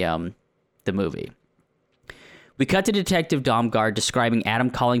in the movie. We cut to Detective Domgard describing Adam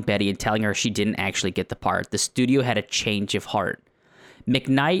calling Betty and telling her she didn't actually get the part. The studio had a change of heart.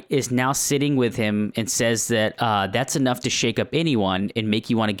 McKnight is now sitting with him and says that that's enough to shake up anyone and make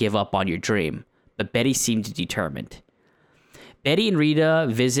you want to give up on your dream. But Betty seemed determined. Betty and Rita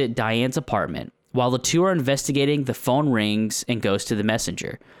visit Diane's apartment. While the two are investigating, the phone rings and goes to the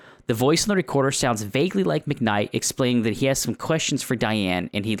messenger. The voice on the recorder sounds vaguely like McKnight, explaining that he has some questions for Diane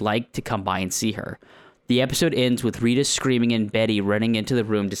and he'd like to come by and see her. The episode ends with Rita screaming and Betty running into the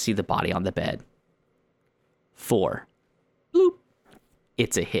room to see the body on the bed. 4. Bloop.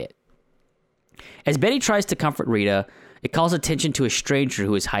 It's a hit. As Betty tries to comfort Rita, it calls attention to a stranger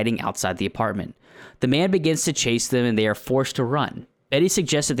who is hiding outside the apartment. The man begins to chase them and they are forced to run. Betty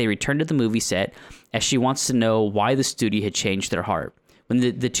suggests that they return to the movie set as she wants to know why the studio had changed their heart. When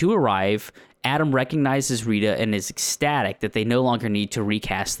the two arrive, Adam recognizes Rita and is ecstatic that they no longer need to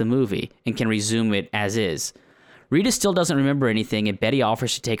recast the movie and can resume it as is. Rita still doesn't remember anything, and Betty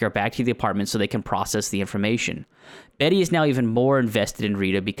offers to take her back to the apartment so they can process the information. Betty is now even more invested in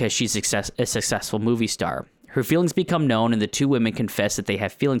Rita because she's a successful movie star. Her feelings become known, and the two women confess that they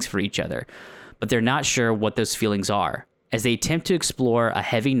have feelings for each other, but they're not sure what those feelings are. As they attempt to explore, a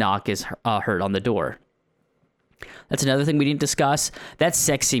heavy knock is heard on the door. That's another thing we didn't discuss. That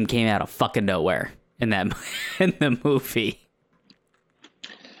sex scene came out of fucking nowhere in the movie.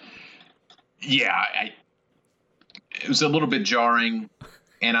 Yeah, it was a little bit jarring,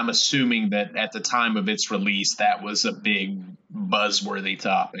 and I'm assuming that at the time of its release, that was a big buzzworthy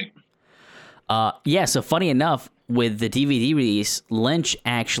topic. Yeah, so funny enough, with the DVD release, Lynch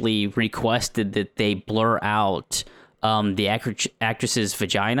actually requested that they blur out the actress's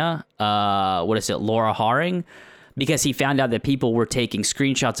vagina, Laura Harring, because he found out that people were taking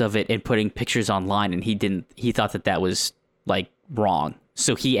screenshots of it and putting pictures online, and he thought that was like wrong.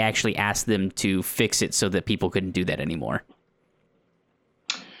 So he actually asked them to fix it so that people couldn't do that anymore.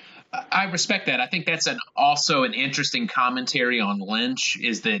 I respect that. I think that's also an interesting commentary on Lynch,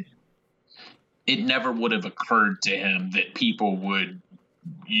 is that it never would have occurred to him that people would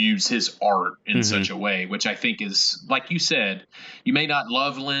use his art in such a way, which I think is, like you said, you may not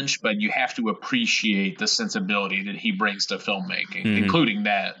love Lynch, but you have to appreciate the sensibility that he brings to filmmaking, including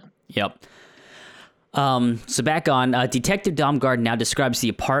that. Yep. So back on, Detective Domgard now describes the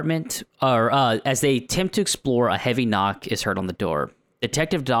apartment, as they attempt to explore, a heavy knock is heard on the door.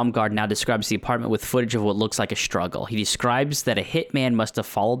 Detective Domgard now describes the apartment with footage of what looks like a struggle. He describes that a hitman must have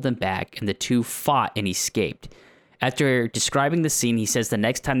followed them back, and the two fought and escaped. After describing the scene, he says the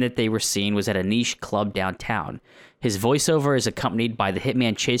next time that they were seen was at a niche club downtown. His voiceover is accompanied by the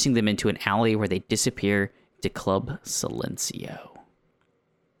hitman chasing them into an alley where they disappear to Club Silencio.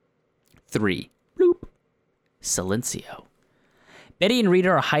 3. Bloop. Silencio. Betty and Rita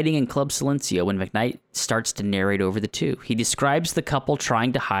are hiding in Club Silencio when McKnight starts to narrate over the two. He describes the couple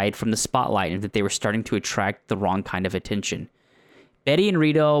trying to hide from the spotlight and that they were starting to attract the wrong kind of attention. Betty and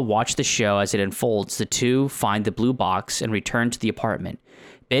Rita watch the show as it unfolds. The two find the blue box and return to the apartment.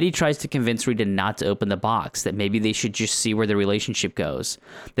 Betty tries to convince Rita not to open the box, that maybe they should just see where the relationship goes,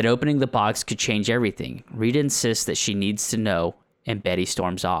 that opening the box could change everything. Rita insists that she needs to know, and Betty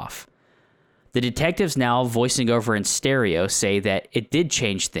storms off. The detectives, now voicing over in stereo, say that it did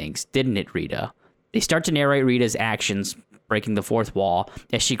change things, didn't it, Rita? They start to narrate Rita's actions, breaking the fourth wall,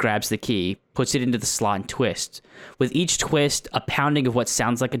 as she grabs the key, puts it into the slot, and twists. With each twist, a pounding of what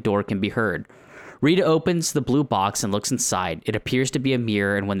sounds like a door can be heard. Rita opens the blue box and looks inside. It appears to be a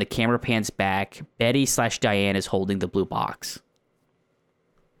mirror, and when the camera pans back, Betty/Diane is holding the blue box.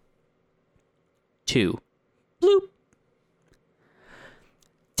 2. Bloop.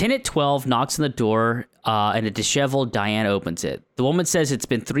 Tenant 12 knocks on the door, and a disheveled Diane opens it. The woman says it's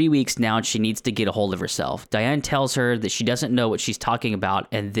been 3 weeks now and she needs to get a hold of herself. Diane tells her that she doesn't know what she's talking about,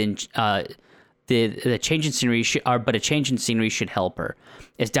 and then the change in scenery, but a change in scenery should help her.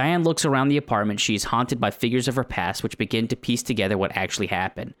 As Diane looks around the apartment, she is haunted by figures of her past, which begin to piece together what actually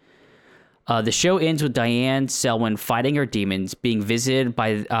happened. The show ends with Diane Selwyn fighting her demons, being visited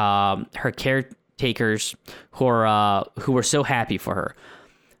by her caretaker takers who were so happy for her.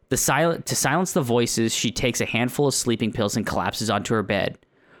 To silence the voices, she takes a handful of sleeping pills and collapses onto her bed.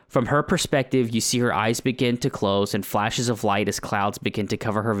 From her perspective, you see her eyes begin to close and flashes of light as clouds begin to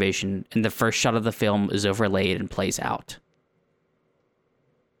cover her vision, and the first shot of the film is overlaid and plays out.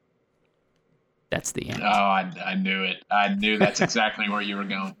 That's the end. Oh, I knew it. I knew that's exactly where you were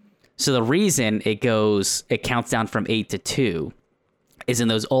going. So the reason it counts down from 8 to 2 is in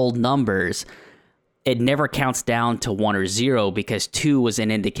those old numbers, it never counts down to 1 or 0 because 2 was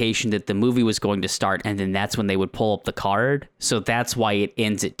an indication that the movie was going to start, and then that's when they would pull up the card. So that's why it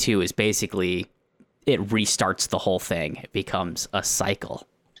ends at 2, is basically it restarts the whole thing. It becomes a cycle.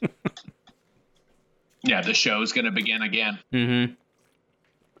 Yeah, the show's going to begin again. Mm-hmm.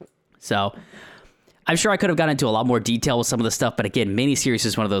 So I'm sure I could have gotten into a lot more detail with some of the stuff, but again, miniseries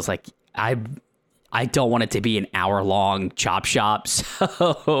is one of those, like, I don't want it to be an hour-long chop shop,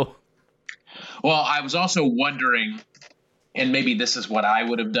 so... Well, I was also wondering, and maybe this is what I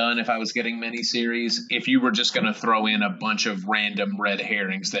would have done if I was getting miniseries, if you were just going to throw in a bunch of random red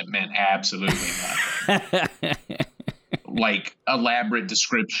herrings that meant absolutely nothing. Like elaborate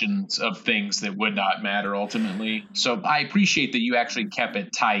descriptions of things that would not matter ultimately. So I appreciate that you actually kept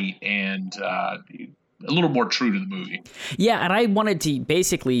it tight and a little more true to the movie. Yeah, and I wanted to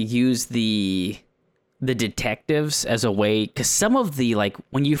basically use the detectives as a way, because some of the, like,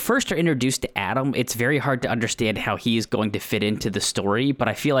 when you first are introduced to Adam, it's very hard to understand how he is going to fit into the story, but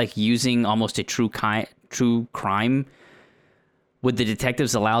I feel like using almost a true crime with the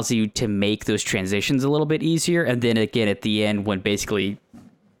detectives allows you to make those transitions a little bit easier, and then again at the end when basically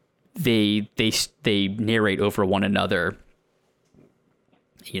they narrate over one another,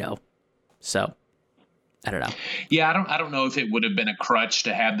 so I don't know. Yeah, I don't know if it would have been a crutch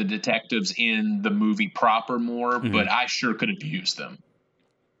to have the detectives in the movie proper more, but I sure could have used them.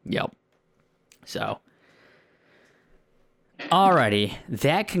 Yep. So, alrighty,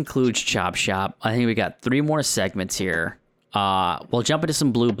 that concludes Chop Shop. I think we got 3 more segments here. We'll jump into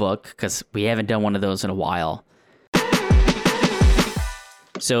some Blue Book because we haven't done one of those in a while.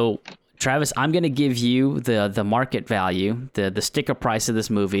 So, Travis, I'm going to give you the market value, the sticker price of this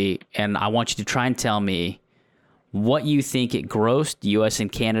movie, and I want you to try and tell me what you think it grossed, U.S.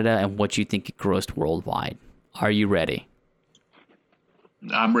 and Canada, and what you think it grossed worldwide. Are you ready?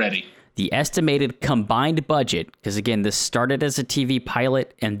 I'm ready. The estimated combined budget, because again, this started as a TV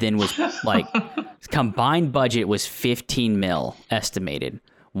pilot and then was like, combined budget was 15 mil estimated.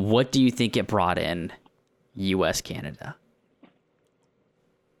 What do you think it brought in, U.S., Canada?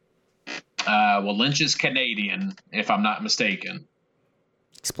 Well, Lynch is Canadian, if I'm not mistaken.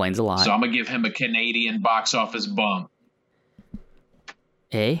 Explains a lot. So I'm going to give him a Canadian box office bump.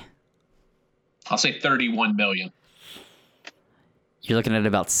 I'll say 31 million. You're looking at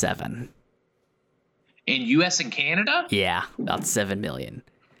about 7. In U.S. and Canada? Yeah, about 7 million.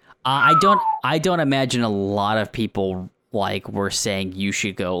 I don't imagine a lot of people were saying you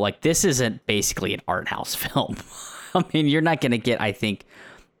should go. Like, this isn't basically an art house film. I mean, you're not going to get, I think,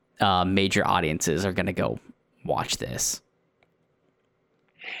 major audiences are going to go watch this.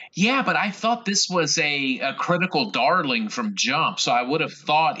 Yeah, but I thought this was a critical darling from Jump, so I would have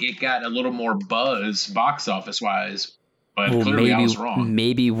thought it got a little more buzz box office wise. But clearly I was wrong.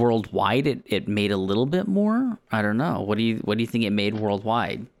 Maybe worldwide it made a little bit more. I don't know. What do you think it made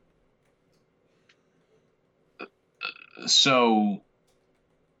worldwide? So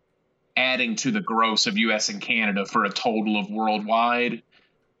adding to the gross of U.S. and Canada for a total of worldwide,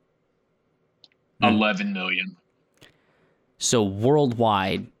 11 million. So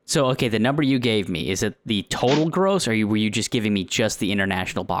worldwide. So, okay, the number you gave me, is it the total gross, or were you just giving me just the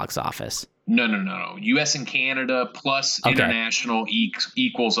international box office? No. U.S. and Canada plus international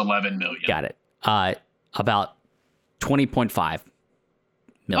equals 11 million. Got it. About 20.5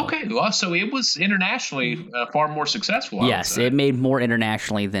 million. Okay, well, so it was internationally far more successful. Yes, it made more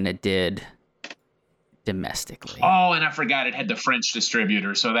internationally than it did domestically. Oh, and I forgot it had the French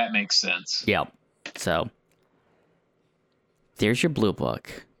distributor, so that makes sense. Yep. So there's your Blue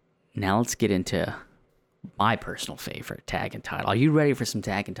Book. Now let's get into my personal favorite, tag and title. Are you ready for some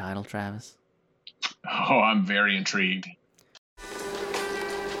tag and title, Travis? Oh, I'm very intrigued.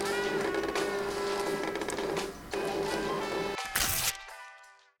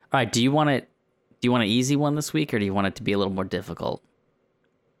 All right, do you want an easy one this week, or do you want it to be a little more difficult?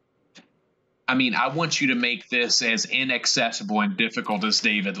 I mean, I want you to make this as inaccessible and difficult as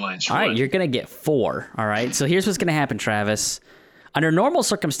David Lynch would. All right, you're going to get 4. All right, so here's what's going to happen, Travis. Under normal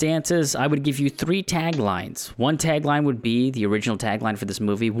circumstances, I would give you 3 taglines. One tagline would be the original tagline for this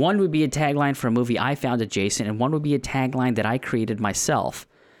movie. One would be a tagline for a movie I found adjacent, and one would be a tagline that I created myself.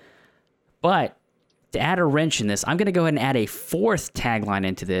 But To add a wrench in this, I'm going to go ahead and add a fourth tagline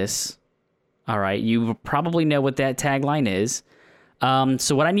into this. All right, you probably know what that tagline is.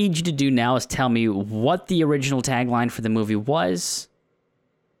 So what I need you to do now is tell me what the original tagline for the movie was.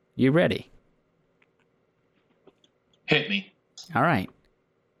 You ready? Hit me. All right.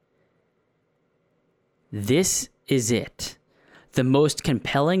 This is it. The most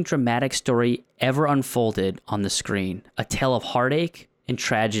compelling dramatic story ever unfolded on the screen. A tale of heartache and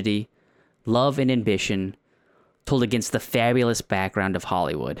tragedy, love and ambition, told against the fabulous background of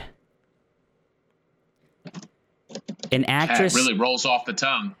Hollywood. An actress That really rolls off the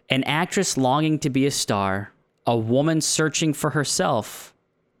tongue. An actress longing to be a star, a woman searching for herself.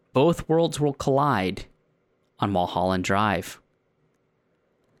 Both worlds will collide on Mulholland Drive.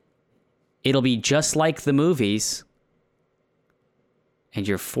 It'll be just like the movies. And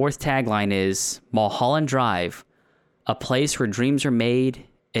your fourth tagline is Mulholland Drive, a place where dreams are made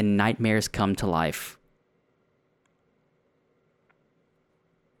and nightmares come to life.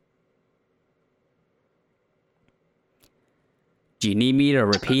 Do you need me to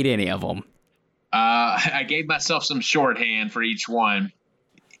repeat any of them? I gave myself some shorthand for each one.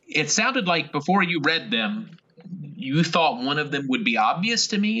 It sounded like before you read them, you thought one of them would be obvious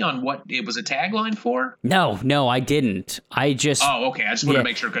to me on what it was a tagline for? No, I didn't. I just... Oh, okay. I just want to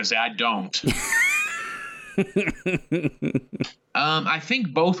make sure because I don't. I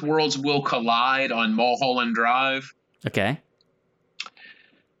think both worlds will collide on Mulholland Drive. Okay.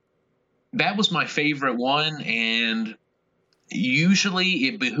 That was my favorite one, and usually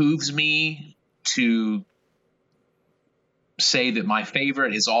it behooves me to say that my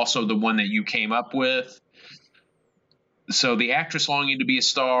favorite is also the one that you came up with. So the actress longing to be a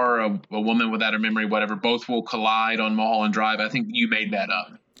star, a woman without a memory, whatever, both will collide on Mulholland Drive. I think you made that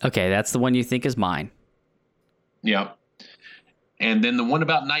up. Okay, that's the one you think is mine. Yep. And then the one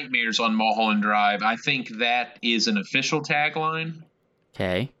about nightmares on Mulholland Drive, I think that is an official tagline.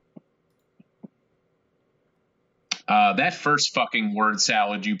 Okay. That first fucking word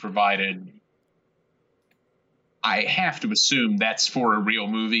salad you provided, I have to assume that's for a real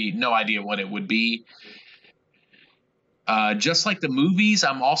movie. No idea what it would be. Just like the movies,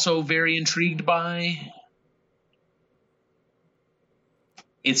 I'm also very intrigued by.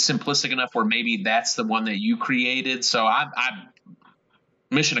 It's simplistic enough where maybe that's the one that you created. So I'm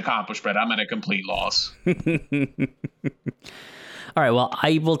mission accomplished, Brett. I'm at a complete loss. All right. Well,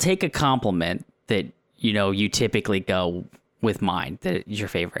 I will take a compliment that, you typically go with mine, that is your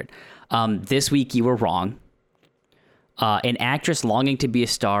favorite. This week you were wrong. An actress longing to be a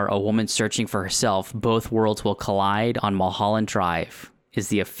star, a woman searching for herself, both worlds will collide on Mulholland Drive is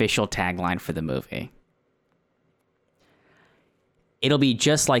the official tagline for the movie. It'll be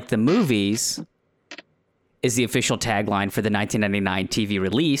just like the movies is the official tagline for the 1999 TV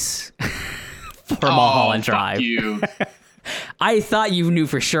release for Mulholland Drive. Fuck you. I thought you knew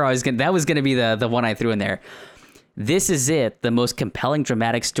for sure that was gonna be the one I threw in there. This is it, the most compelling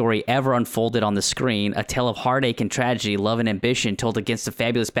dramatic story ever unfolded on the screen, a tale of heartache and tragedy, love and ambition told against the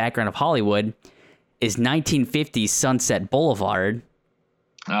fabulous background of Hollywood, is 1950s Sunset Boulevard.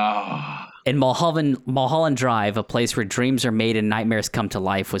 Oh. And Mulholland Drive, a place where dreams are made and nightmares come to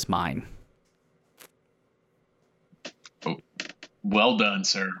life, was mine. Oh, well done,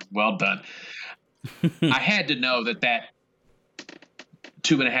 sir. Well done. I had to know that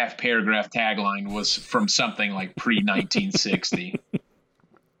 2.5 paragraph tagline was from something like pre-1960.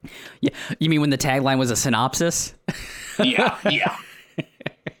 Yeah, you mean when the tagline was a synopsis? Yeah. Can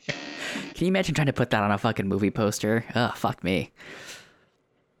you imagine trying to put that on a fucking movie poster? Oh, fuck me.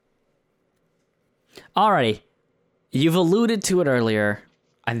 Alrighty. You've alluded to it earlier.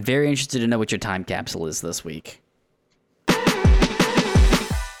 I'm very interested to know what your time capsule is this week.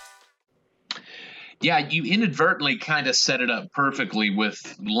 Yeah, you inadvertently kind of set it up perfectly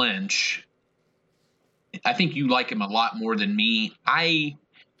with Lynch. I think you like him a lot more than me. I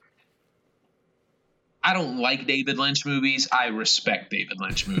don't like David Lynch movies. I respect David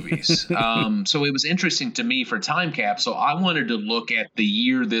Lynch movies. So it was interesting to me for Time Capsule. I wanted to look at the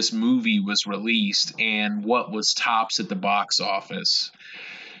year this movie was released and what was tops at the box office.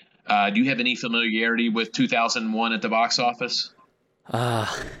 Do you have any familiarity with 2001 at the box office?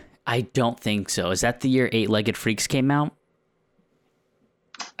 I don't think so. Is that the year Eight-Legged Freaks came out?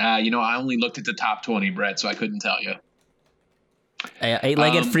 I only looked at the top 20, Brett, so I couldn't tell you.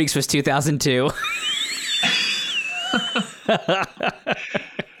 Eight-Legged Freaks was 2002.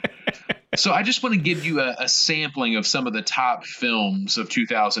 So I just want to give you a sampling of some of the top films of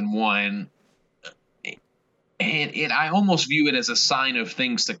 2001. And I almost view it as a sign of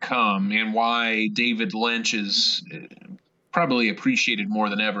things to come and why David Lynch is probably appreciated more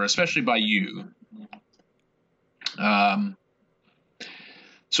than ever, especially by you. Um,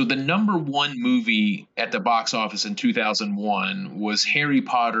 so the number one movie at the box office in 2001 was Harry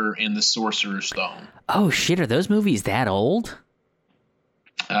Potter and the Sorcerer's Stone. Oh shit, are those movies that old?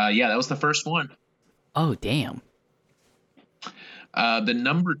 Yeah, that was the first one. Oh damn. The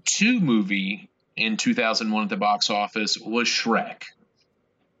number two movie in 2001 at the box office was Shrek.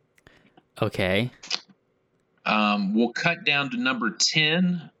 Okay. We'll cut down to number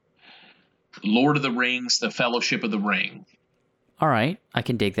 10, Lord of the Rings, The Fellowship of the Ring. All right, I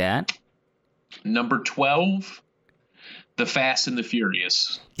can dig that. Number 12, The Fast and the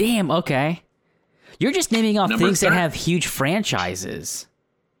Furious. Damn, okay. You're just naming off Number things that 13. have huge franchises.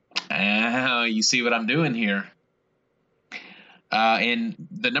 You see what I'm doing here. And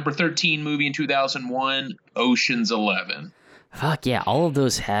the number 13 movie in 2001, Ocean's 11. Fuck yeah, all of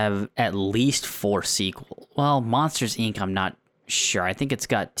those have at least 4 sequels. Well, Monsters, Inc., I'm not sure. I think it's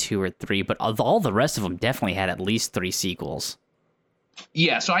got 2 or 3, but all the rest of them definitely had at least 3 sequels.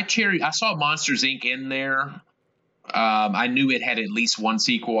 Yeah, so I saw Monsters, Inc. in there. I knew it had at least one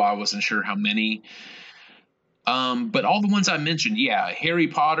sequel. I wasn't sure how many. But all the ones I mentioned, yeah, Harry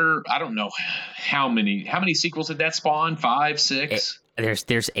Potter, I don't know how many sequels did that spawn? 5, 6?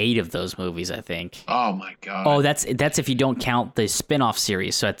 There's 8 of those movies, I think. Oh my god. Oh, that's if you don't count the spin-off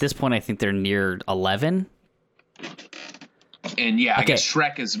series. So at this point, I think they're near 11. And yeah, I Okay. guess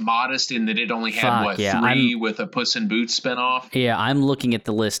Shrek is modest in that it only had, 3 with a Puss in Boots spinoff? Yeah, I'm looking at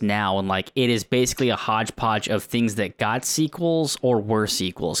the list now, and like it is basically a hodgepodge of things that got sequels or were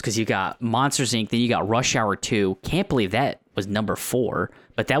sequels. Because you got Monsters Inc., then you got Rush Hour 2. Can't believe that was number 4,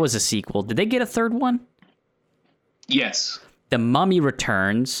 but that was a sequel. Did they get a third one? Yes. The Mummy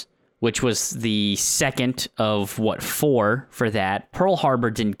Returns, which was the second of 4 for that. Pearl Harbor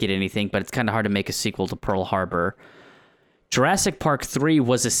didn't get anything, but it's kind of hard to make a sequel to Pearl Harbor. Jurassic Park 3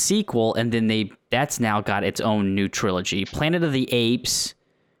 was a sequel, and then that's now got its own new trilogy. Planet of the Apes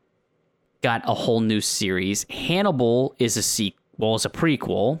got a whole new series. Hannibal is a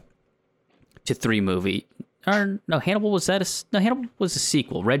prequel to 3 movie. Or no, Hannibal was a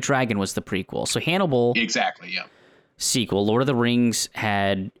sequel. Red Dragon was the prequel. So Hannibal Exactly, yeah. sequel. Lord of the Rings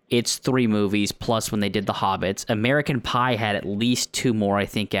had its 3 movies, plus when they did The Hobbits. American Pie had at least 2 more, I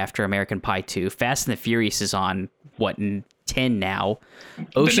think, after American Pie 2. Fast and the Furious is on, 10 now.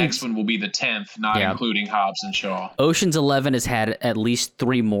 The next one will be the 10th, not including Hobbs and Shaw. Ocean's 11 has had at least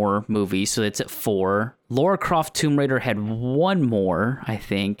 3 more movies, so it's at 4. Lara Croft Tomb Raider had 1 more, I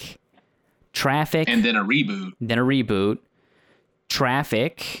think. Traffic. And then a reboot.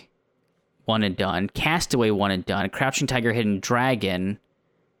 Traffic, 1 and done. Castaway, 1 and done. Crouching Tiger, Hidden Dragon,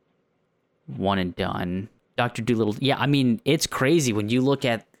 1 and done. Dr. Dolittle. Yeah, I mean, it's crazy when you look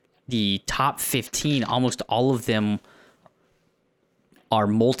at the top 15, almost all of them are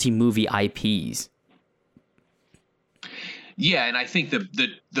multi-movie IPs. Yeah, and I think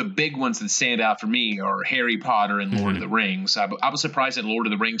the big ones that stand out for me are Harry Potter and Lord of the Rings. I was surprised that Lord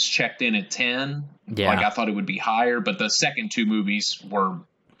of the Rings checked in at 10. Yeah. Like, I thought it would be higher, but the second 2 movies were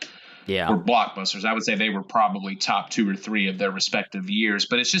blockbusters. I would say they were probably top 2 or 3 of their respective years.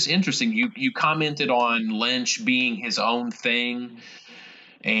 But it's just interesting. You commented on Lynch being his own thing,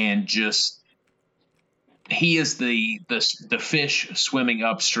 and just he is the fish swimming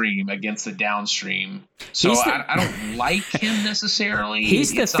upstream against the downstream. So I don't like him necessarily.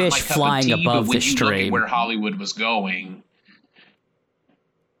 He's the fish flying above the stream. Look at where Hollywood was going.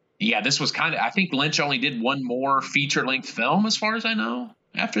 Yeah, this was kind of. I think Lynch only did 1 more feature-length film, as far as I know,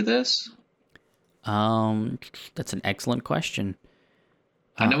 after this. That's an excellent question.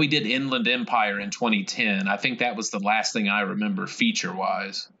 I know he did Inland Empire in 2010. I think that was the last thing I remember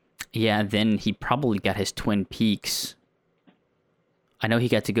feature-wise. Yeah, then he probably got his Twin Peaks. I know he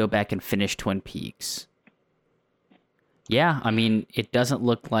got to go back and finish Twin Peaks. Yeah, I mean, it doesn't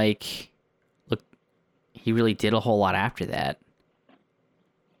look like he really did a whole lot after that.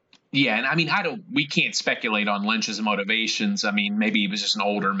 Yeah, and I mean, we can't speculate on Lynch's motivations. I mean, maybe he was just an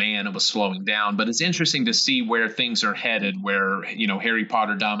older man and was slowing down, but it's interesting to see where things are headed, where, Harry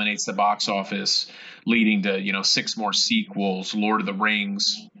Potter dominates the box office, leading to, 6 more sequels, Lord of the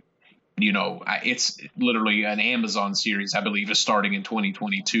Rings. It's literally an Amazon series, I believe, is starting in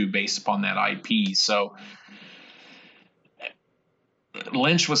 2022 based upon that IP. So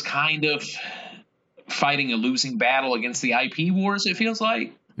Lynch was kind of fighting a losing battle against the IP wars, it feels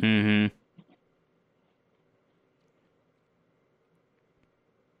like. Mm-hmm.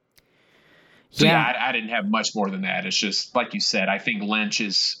 So yeah, I didn't have much more than that. It's just, like you said, I think Lynch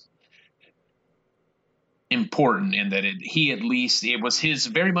is important in that it was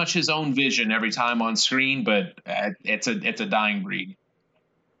very much his own vision every time on screen, but it's a dying breed.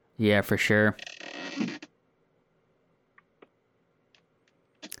 Yeah, for sure.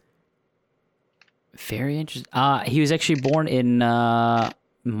 Very interesting. He was actually born in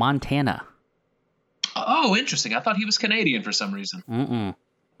Montana. Oh, interesting. I thought he was Canadian for some reason. Mm-mm.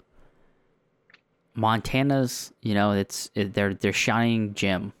 Montana's, it's their shining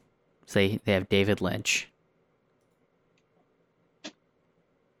gem. So they have David Lynch.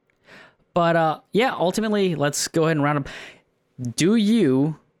 But yeah, ultimately, let's go ahead and round up. Do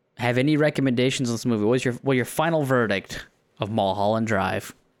you have any recommendations on this movie? What's your final verdict of Mulholland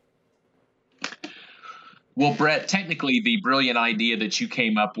Drive? Well, Brett, technically the brilliant idea that you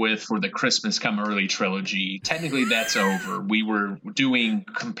came up with for the Christmas Come Early trilogy, technically that's over. We were doing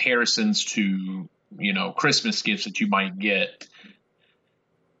comparisons to, Christmas gifts that you might get.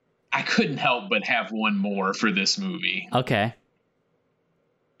 I couldn't help but have one more for this movie. Okay.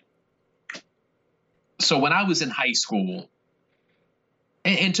 So when I was in high school,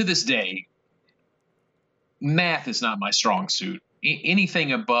 and to this day, math is not my strong suit.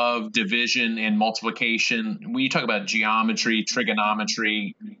 Anything above division and multiplication, when you talk about geometry,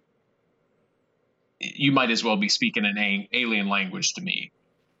 trigonometry, you might as well be speaking an alien language to me.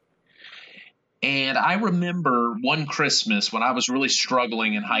 And I remember one Christmas when I was really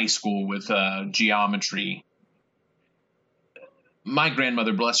struggling in high school with geometry, my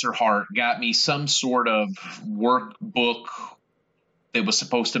grandmother, bless her heart, got me some sort of workbook that was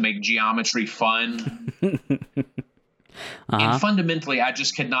supposed to make geometry fun. And fundamentally, I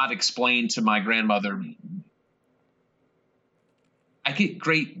just could not explain to my grandmother. I get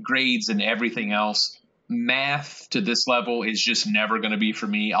great grades and everything else. Math to this level is just never going to be for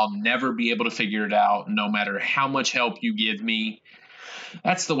me. I'll never be able to figure it out, no matter how much help you give me.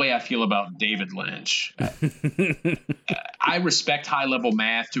 That's the way I feel about David Lynch. I respect high-level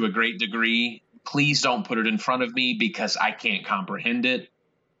math to a great degree. Please don't put it in front of me because I can't comprehend it.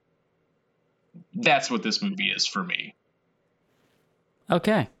 That's what this movie is for me.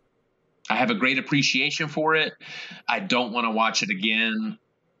 Okay. I have a great appreciation for it. I don't want to watch it again.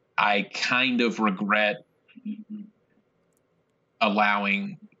 I kind of regret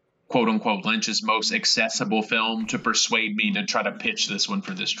allowing, quote unquote, Lynch's most accessible film to persuade me to try to pitch this one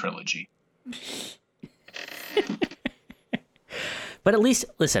for this trilogy. But at least,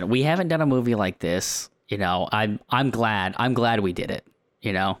 listen, we haven't done a movie like this. I'm glad we did it.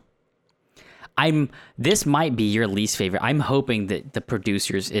 This might be your least favorite. I'm hoping that The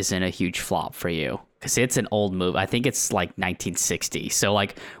Producers isn't a huge flop for you because it's an old movie. I think it's like 1960. So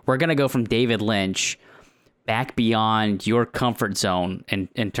like we're gonna go from David Lynch back beyond your comfort zone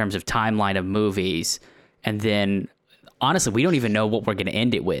in terms of timeline of movies, and then honestly, we don't even know what we're gonna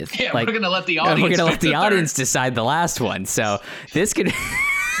end it with. Yeah, we're gonna let the audience. Decide the last one. So this could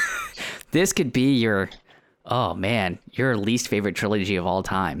this could be your least favorite trilogy of all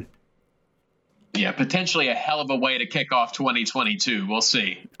time. Yeah, potentially a hell of a way to kick off 2022. We'll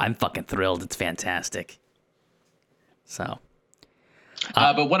see. I'm fucking thrilled. It's fantastic. So.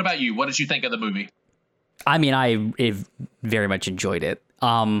 But what about you? What did you think of the movie? I mean, I very much enjoyed it.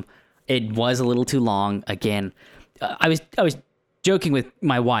 It was a little too long. Again, I was joking with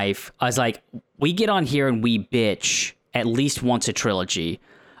my wife. I was like, we get on here and we bitch at least once a trilogy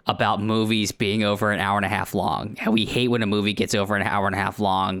about movies being over an hour and a half long. How we hate when a movie gets over an hour and a half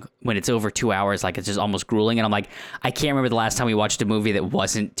long. When it's over 2 hours, like it's just almost grueling. And I'm like, I can't remember the last time we watched a movie that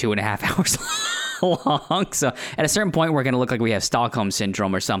wasn't 2.5 hours long. So at a certain point, we're going to look like we have Stockholm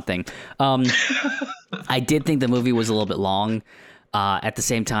Syndrome or something. I did think the movie was a little bit long. At the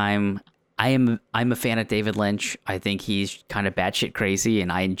same time, I'm a fan of David Lynch. I think he's kind of batshit crazy,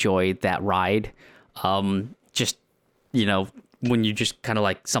 and I enjoyed that ride. When you just kind of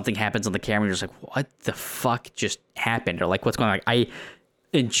like something happens on the camera, you're just like, what the fuck just happened? Or like, what's going on? I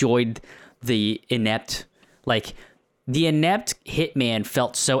enjoyed the inept hitman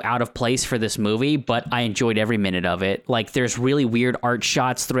felt so out of place for this movie, but I enjoyed every minute of it. Like, there's really weird art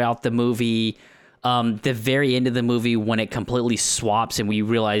shots throughout the movie. The very end of the movie, when it completely swaps and we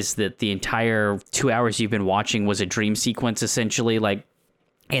realize that the entire 2 hours you've been watching was a dream sequence, essentially.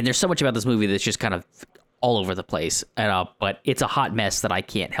 And there's so much about this movie that's just kind of all over the place, but it's a hot mess that I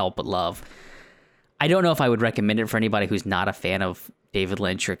can't help but love. I don't know if I would recommend it for anybody who's not a fan of David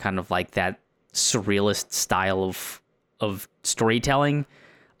Lynch or kind of like that surrealist style of storytelling.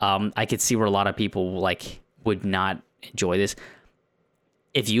 I could see where a lot of people would not enjoy this.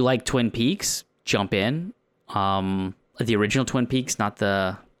 If you like Twin Peaks, jump in. The original Twin Peaks, not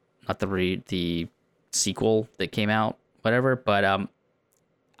the sequel that came out, whatever. But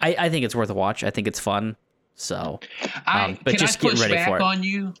I think it's worth a watch. I think it's fun. So, but just get ready for it. On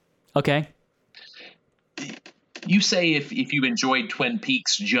you? Okay. You say if you enjoyed Twin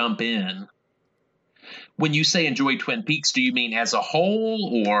Peaks, jump in. When you say enjoy Twin Peaks, do you mean as a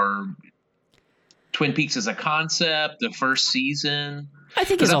whole, or Twin Peaks as a concept, the first season? I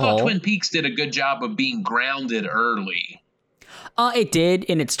think as a I thought whole, Twin Peaks did a good job of being grounded early. It did,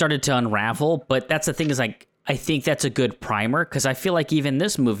 and it started to unravel. But that's the thing is, like, I think that's a good primer because I feel like even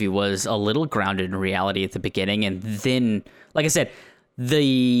this movie was a little grounded in reality at the beginning, and then, like I said,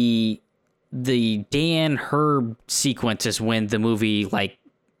 the Dan Herb sequence is when the movie like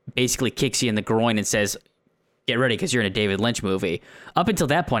basically kicks you in the groin and says, "Get ready, because you're in a David Lynch movie." Up until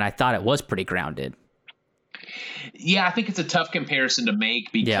that point, I thought it was pretty grounded. Yeah, I think it's a tough comparison to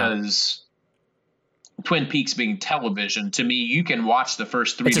make because Twin Peaks being television, to me, you can watch the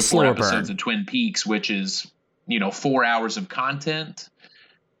first 3 to 4 episodes of Twin Peaks, which is, 4 hours of content.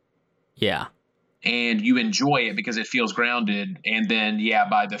 Yeah. And you enjoy it because it feels grounded. And then,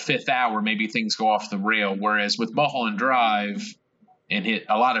 by the 5th hour, maybe things go off the rail. Whereas with Mulholland Drive and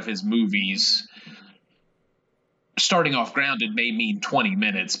a lot of his movies, starting off grounded may mean 20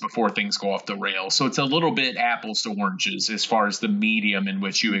 minutes before things go off the rail. So it's a little bit apples to oranges as far as the medium in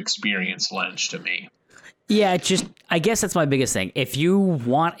which you experience Lynch to me. Yeah, I guess that's my biggest thing. If you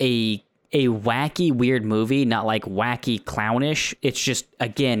want a wacky, weird movie, not like wacky, clownish, it's just,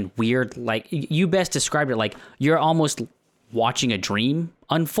 again, weird. Like, you best described it like you're almost watching a dream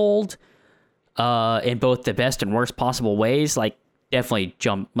unfold in both the best and worst possible ways. Like, definitely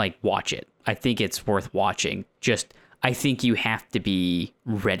watch it. I think it's worth watching. I think you have to be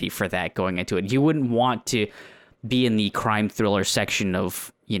ready for that going into it. You wouldn't want to be in the crime thriller section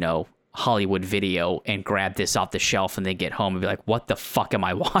of, Hollywood Video and grab this off the shelf and then get home and be like, what the fuck am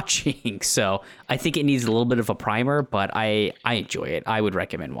I watching? So I think it needs a little bit of a primer, but I enjoy it. I would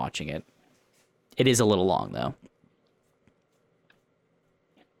recommend watching it. It is a little long, though.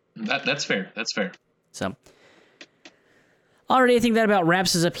 That's fair. That's fair. So, alrighty, I think that about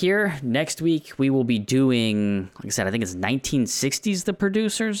wraps us up here. Next week, we will be doing, like I said, I think it's 1960s, The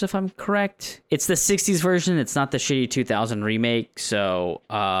Producers, if I'm correct. It's the 60s version. It's not the shitty 2000 remake. So,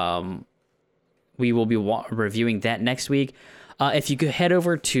 we will be reviewing that next week. If you could head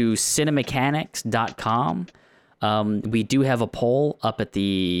over to cinemechanics.com, we do have a poll up at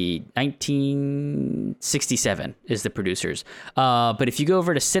the 1967 is The Producers. But if you go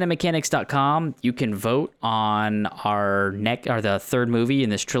over to cinemechanics.com, you can vote on the third movie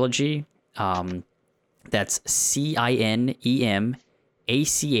in this trilogy. That's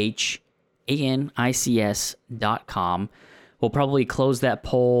CINEMACHANICS.com. We'll probably close that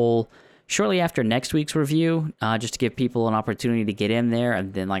poll shortly after next week's review, just to give people an opportunity to get in there.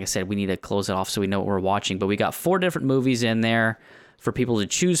 And then, like I said, we need to close it off so we know what we're watching. But we got 4 different movies in there for people to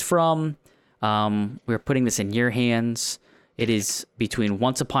choose from. We're putting this in your hands. It is between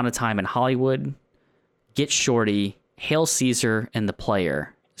Once Upon a Time in Hollywood, Get Shorty, Hail Caesar, and The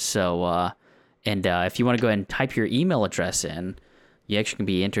Player. So, if you want to go ahead and type your email address in, you actually can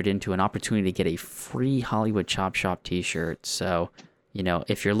be entered into an opportunity to get a free Hollywood Chop Shop t-shirt. So,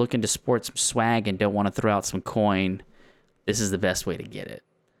 if you're looking to sport some swag and don't want to throw out some coin, this is the best way to get it.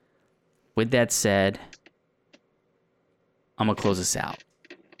 With that said, I'm going to close this out.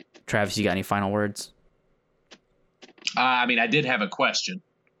 Travis, you got any final words? I did have a question.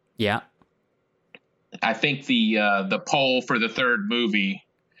 Yeah. I think the poll for the third movie,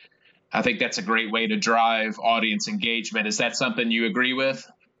 I think that's a great way to drive audience engagement. Is that something you agree with?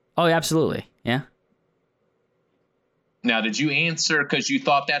 Oh, absolutely. Yeah. Now, did you answer because you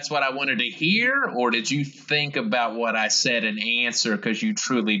thought that's what I wanted to hear, or did you think about what I said and answer because you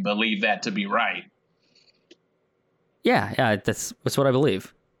truly believe that to be right? Yeah, that's what I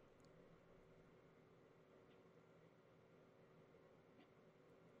believe.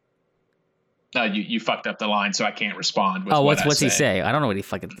 No, you fucked up the line, so I can't respond. With what's he say? I don't know what he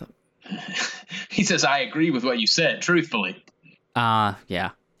fucking. He says, "I agree with what you said, truthfully." Yeah.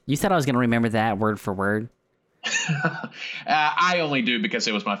 You said I was gonna remember that word for word. I only do because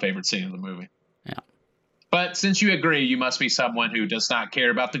it was my favorite scene in the movie. Yeah. But since you agree, you must be someone who does not care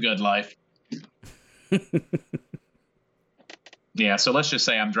about the good life. Yeah, so let's just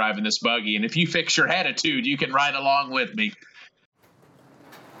say I'm driving this buggy, and if you fix your attitude, you can ride along with me.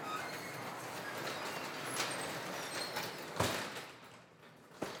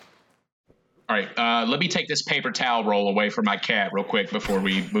 All right, let me take this paper towel roll away from my cat real quick before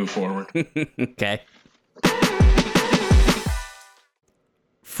we move forward. Okay.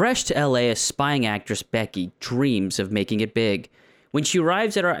 Fresh to LA, aspiring actress Becky dreams of making it big. When she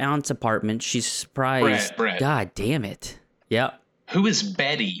arrives at her aunt's apartment, she's surprised. Brett. God damn it. Yep. Who is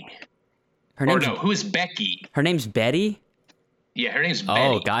Betty? Who is Becky? Her name's Betty? Yeah, her name's Betty.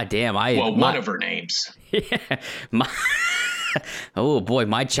 Oh, god damn. One of her names. Yeah. Oh, boy,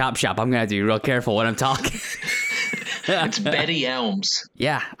 my chop shop. I'm going to have to be real careful when I'm talking. It's Betty Elms.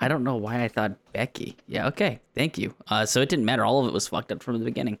 Yeah, I don't know why I thought Becky. Yeah, okay. Thank you. So it didn't matter. All of it was fucked up from the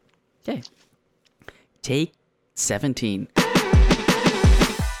beginning. Okay. Take 17.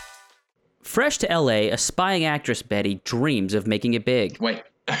 Fresh to LA, aspiring actress Betty dreams of making it big. Wait,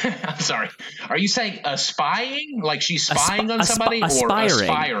 I'm sorry. Are you saying aspiring? Like she's spying on somebody, or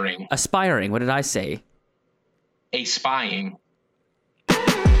aspiring? Aspiring. What did I say? A spying.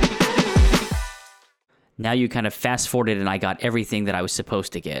 Now you kind of fast forwarded and I got everything that I was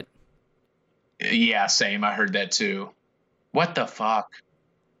supposed to get. Yeah, same. I heard that too. What the fuck?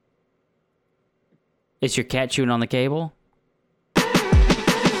 Is your cat chewing on the cable?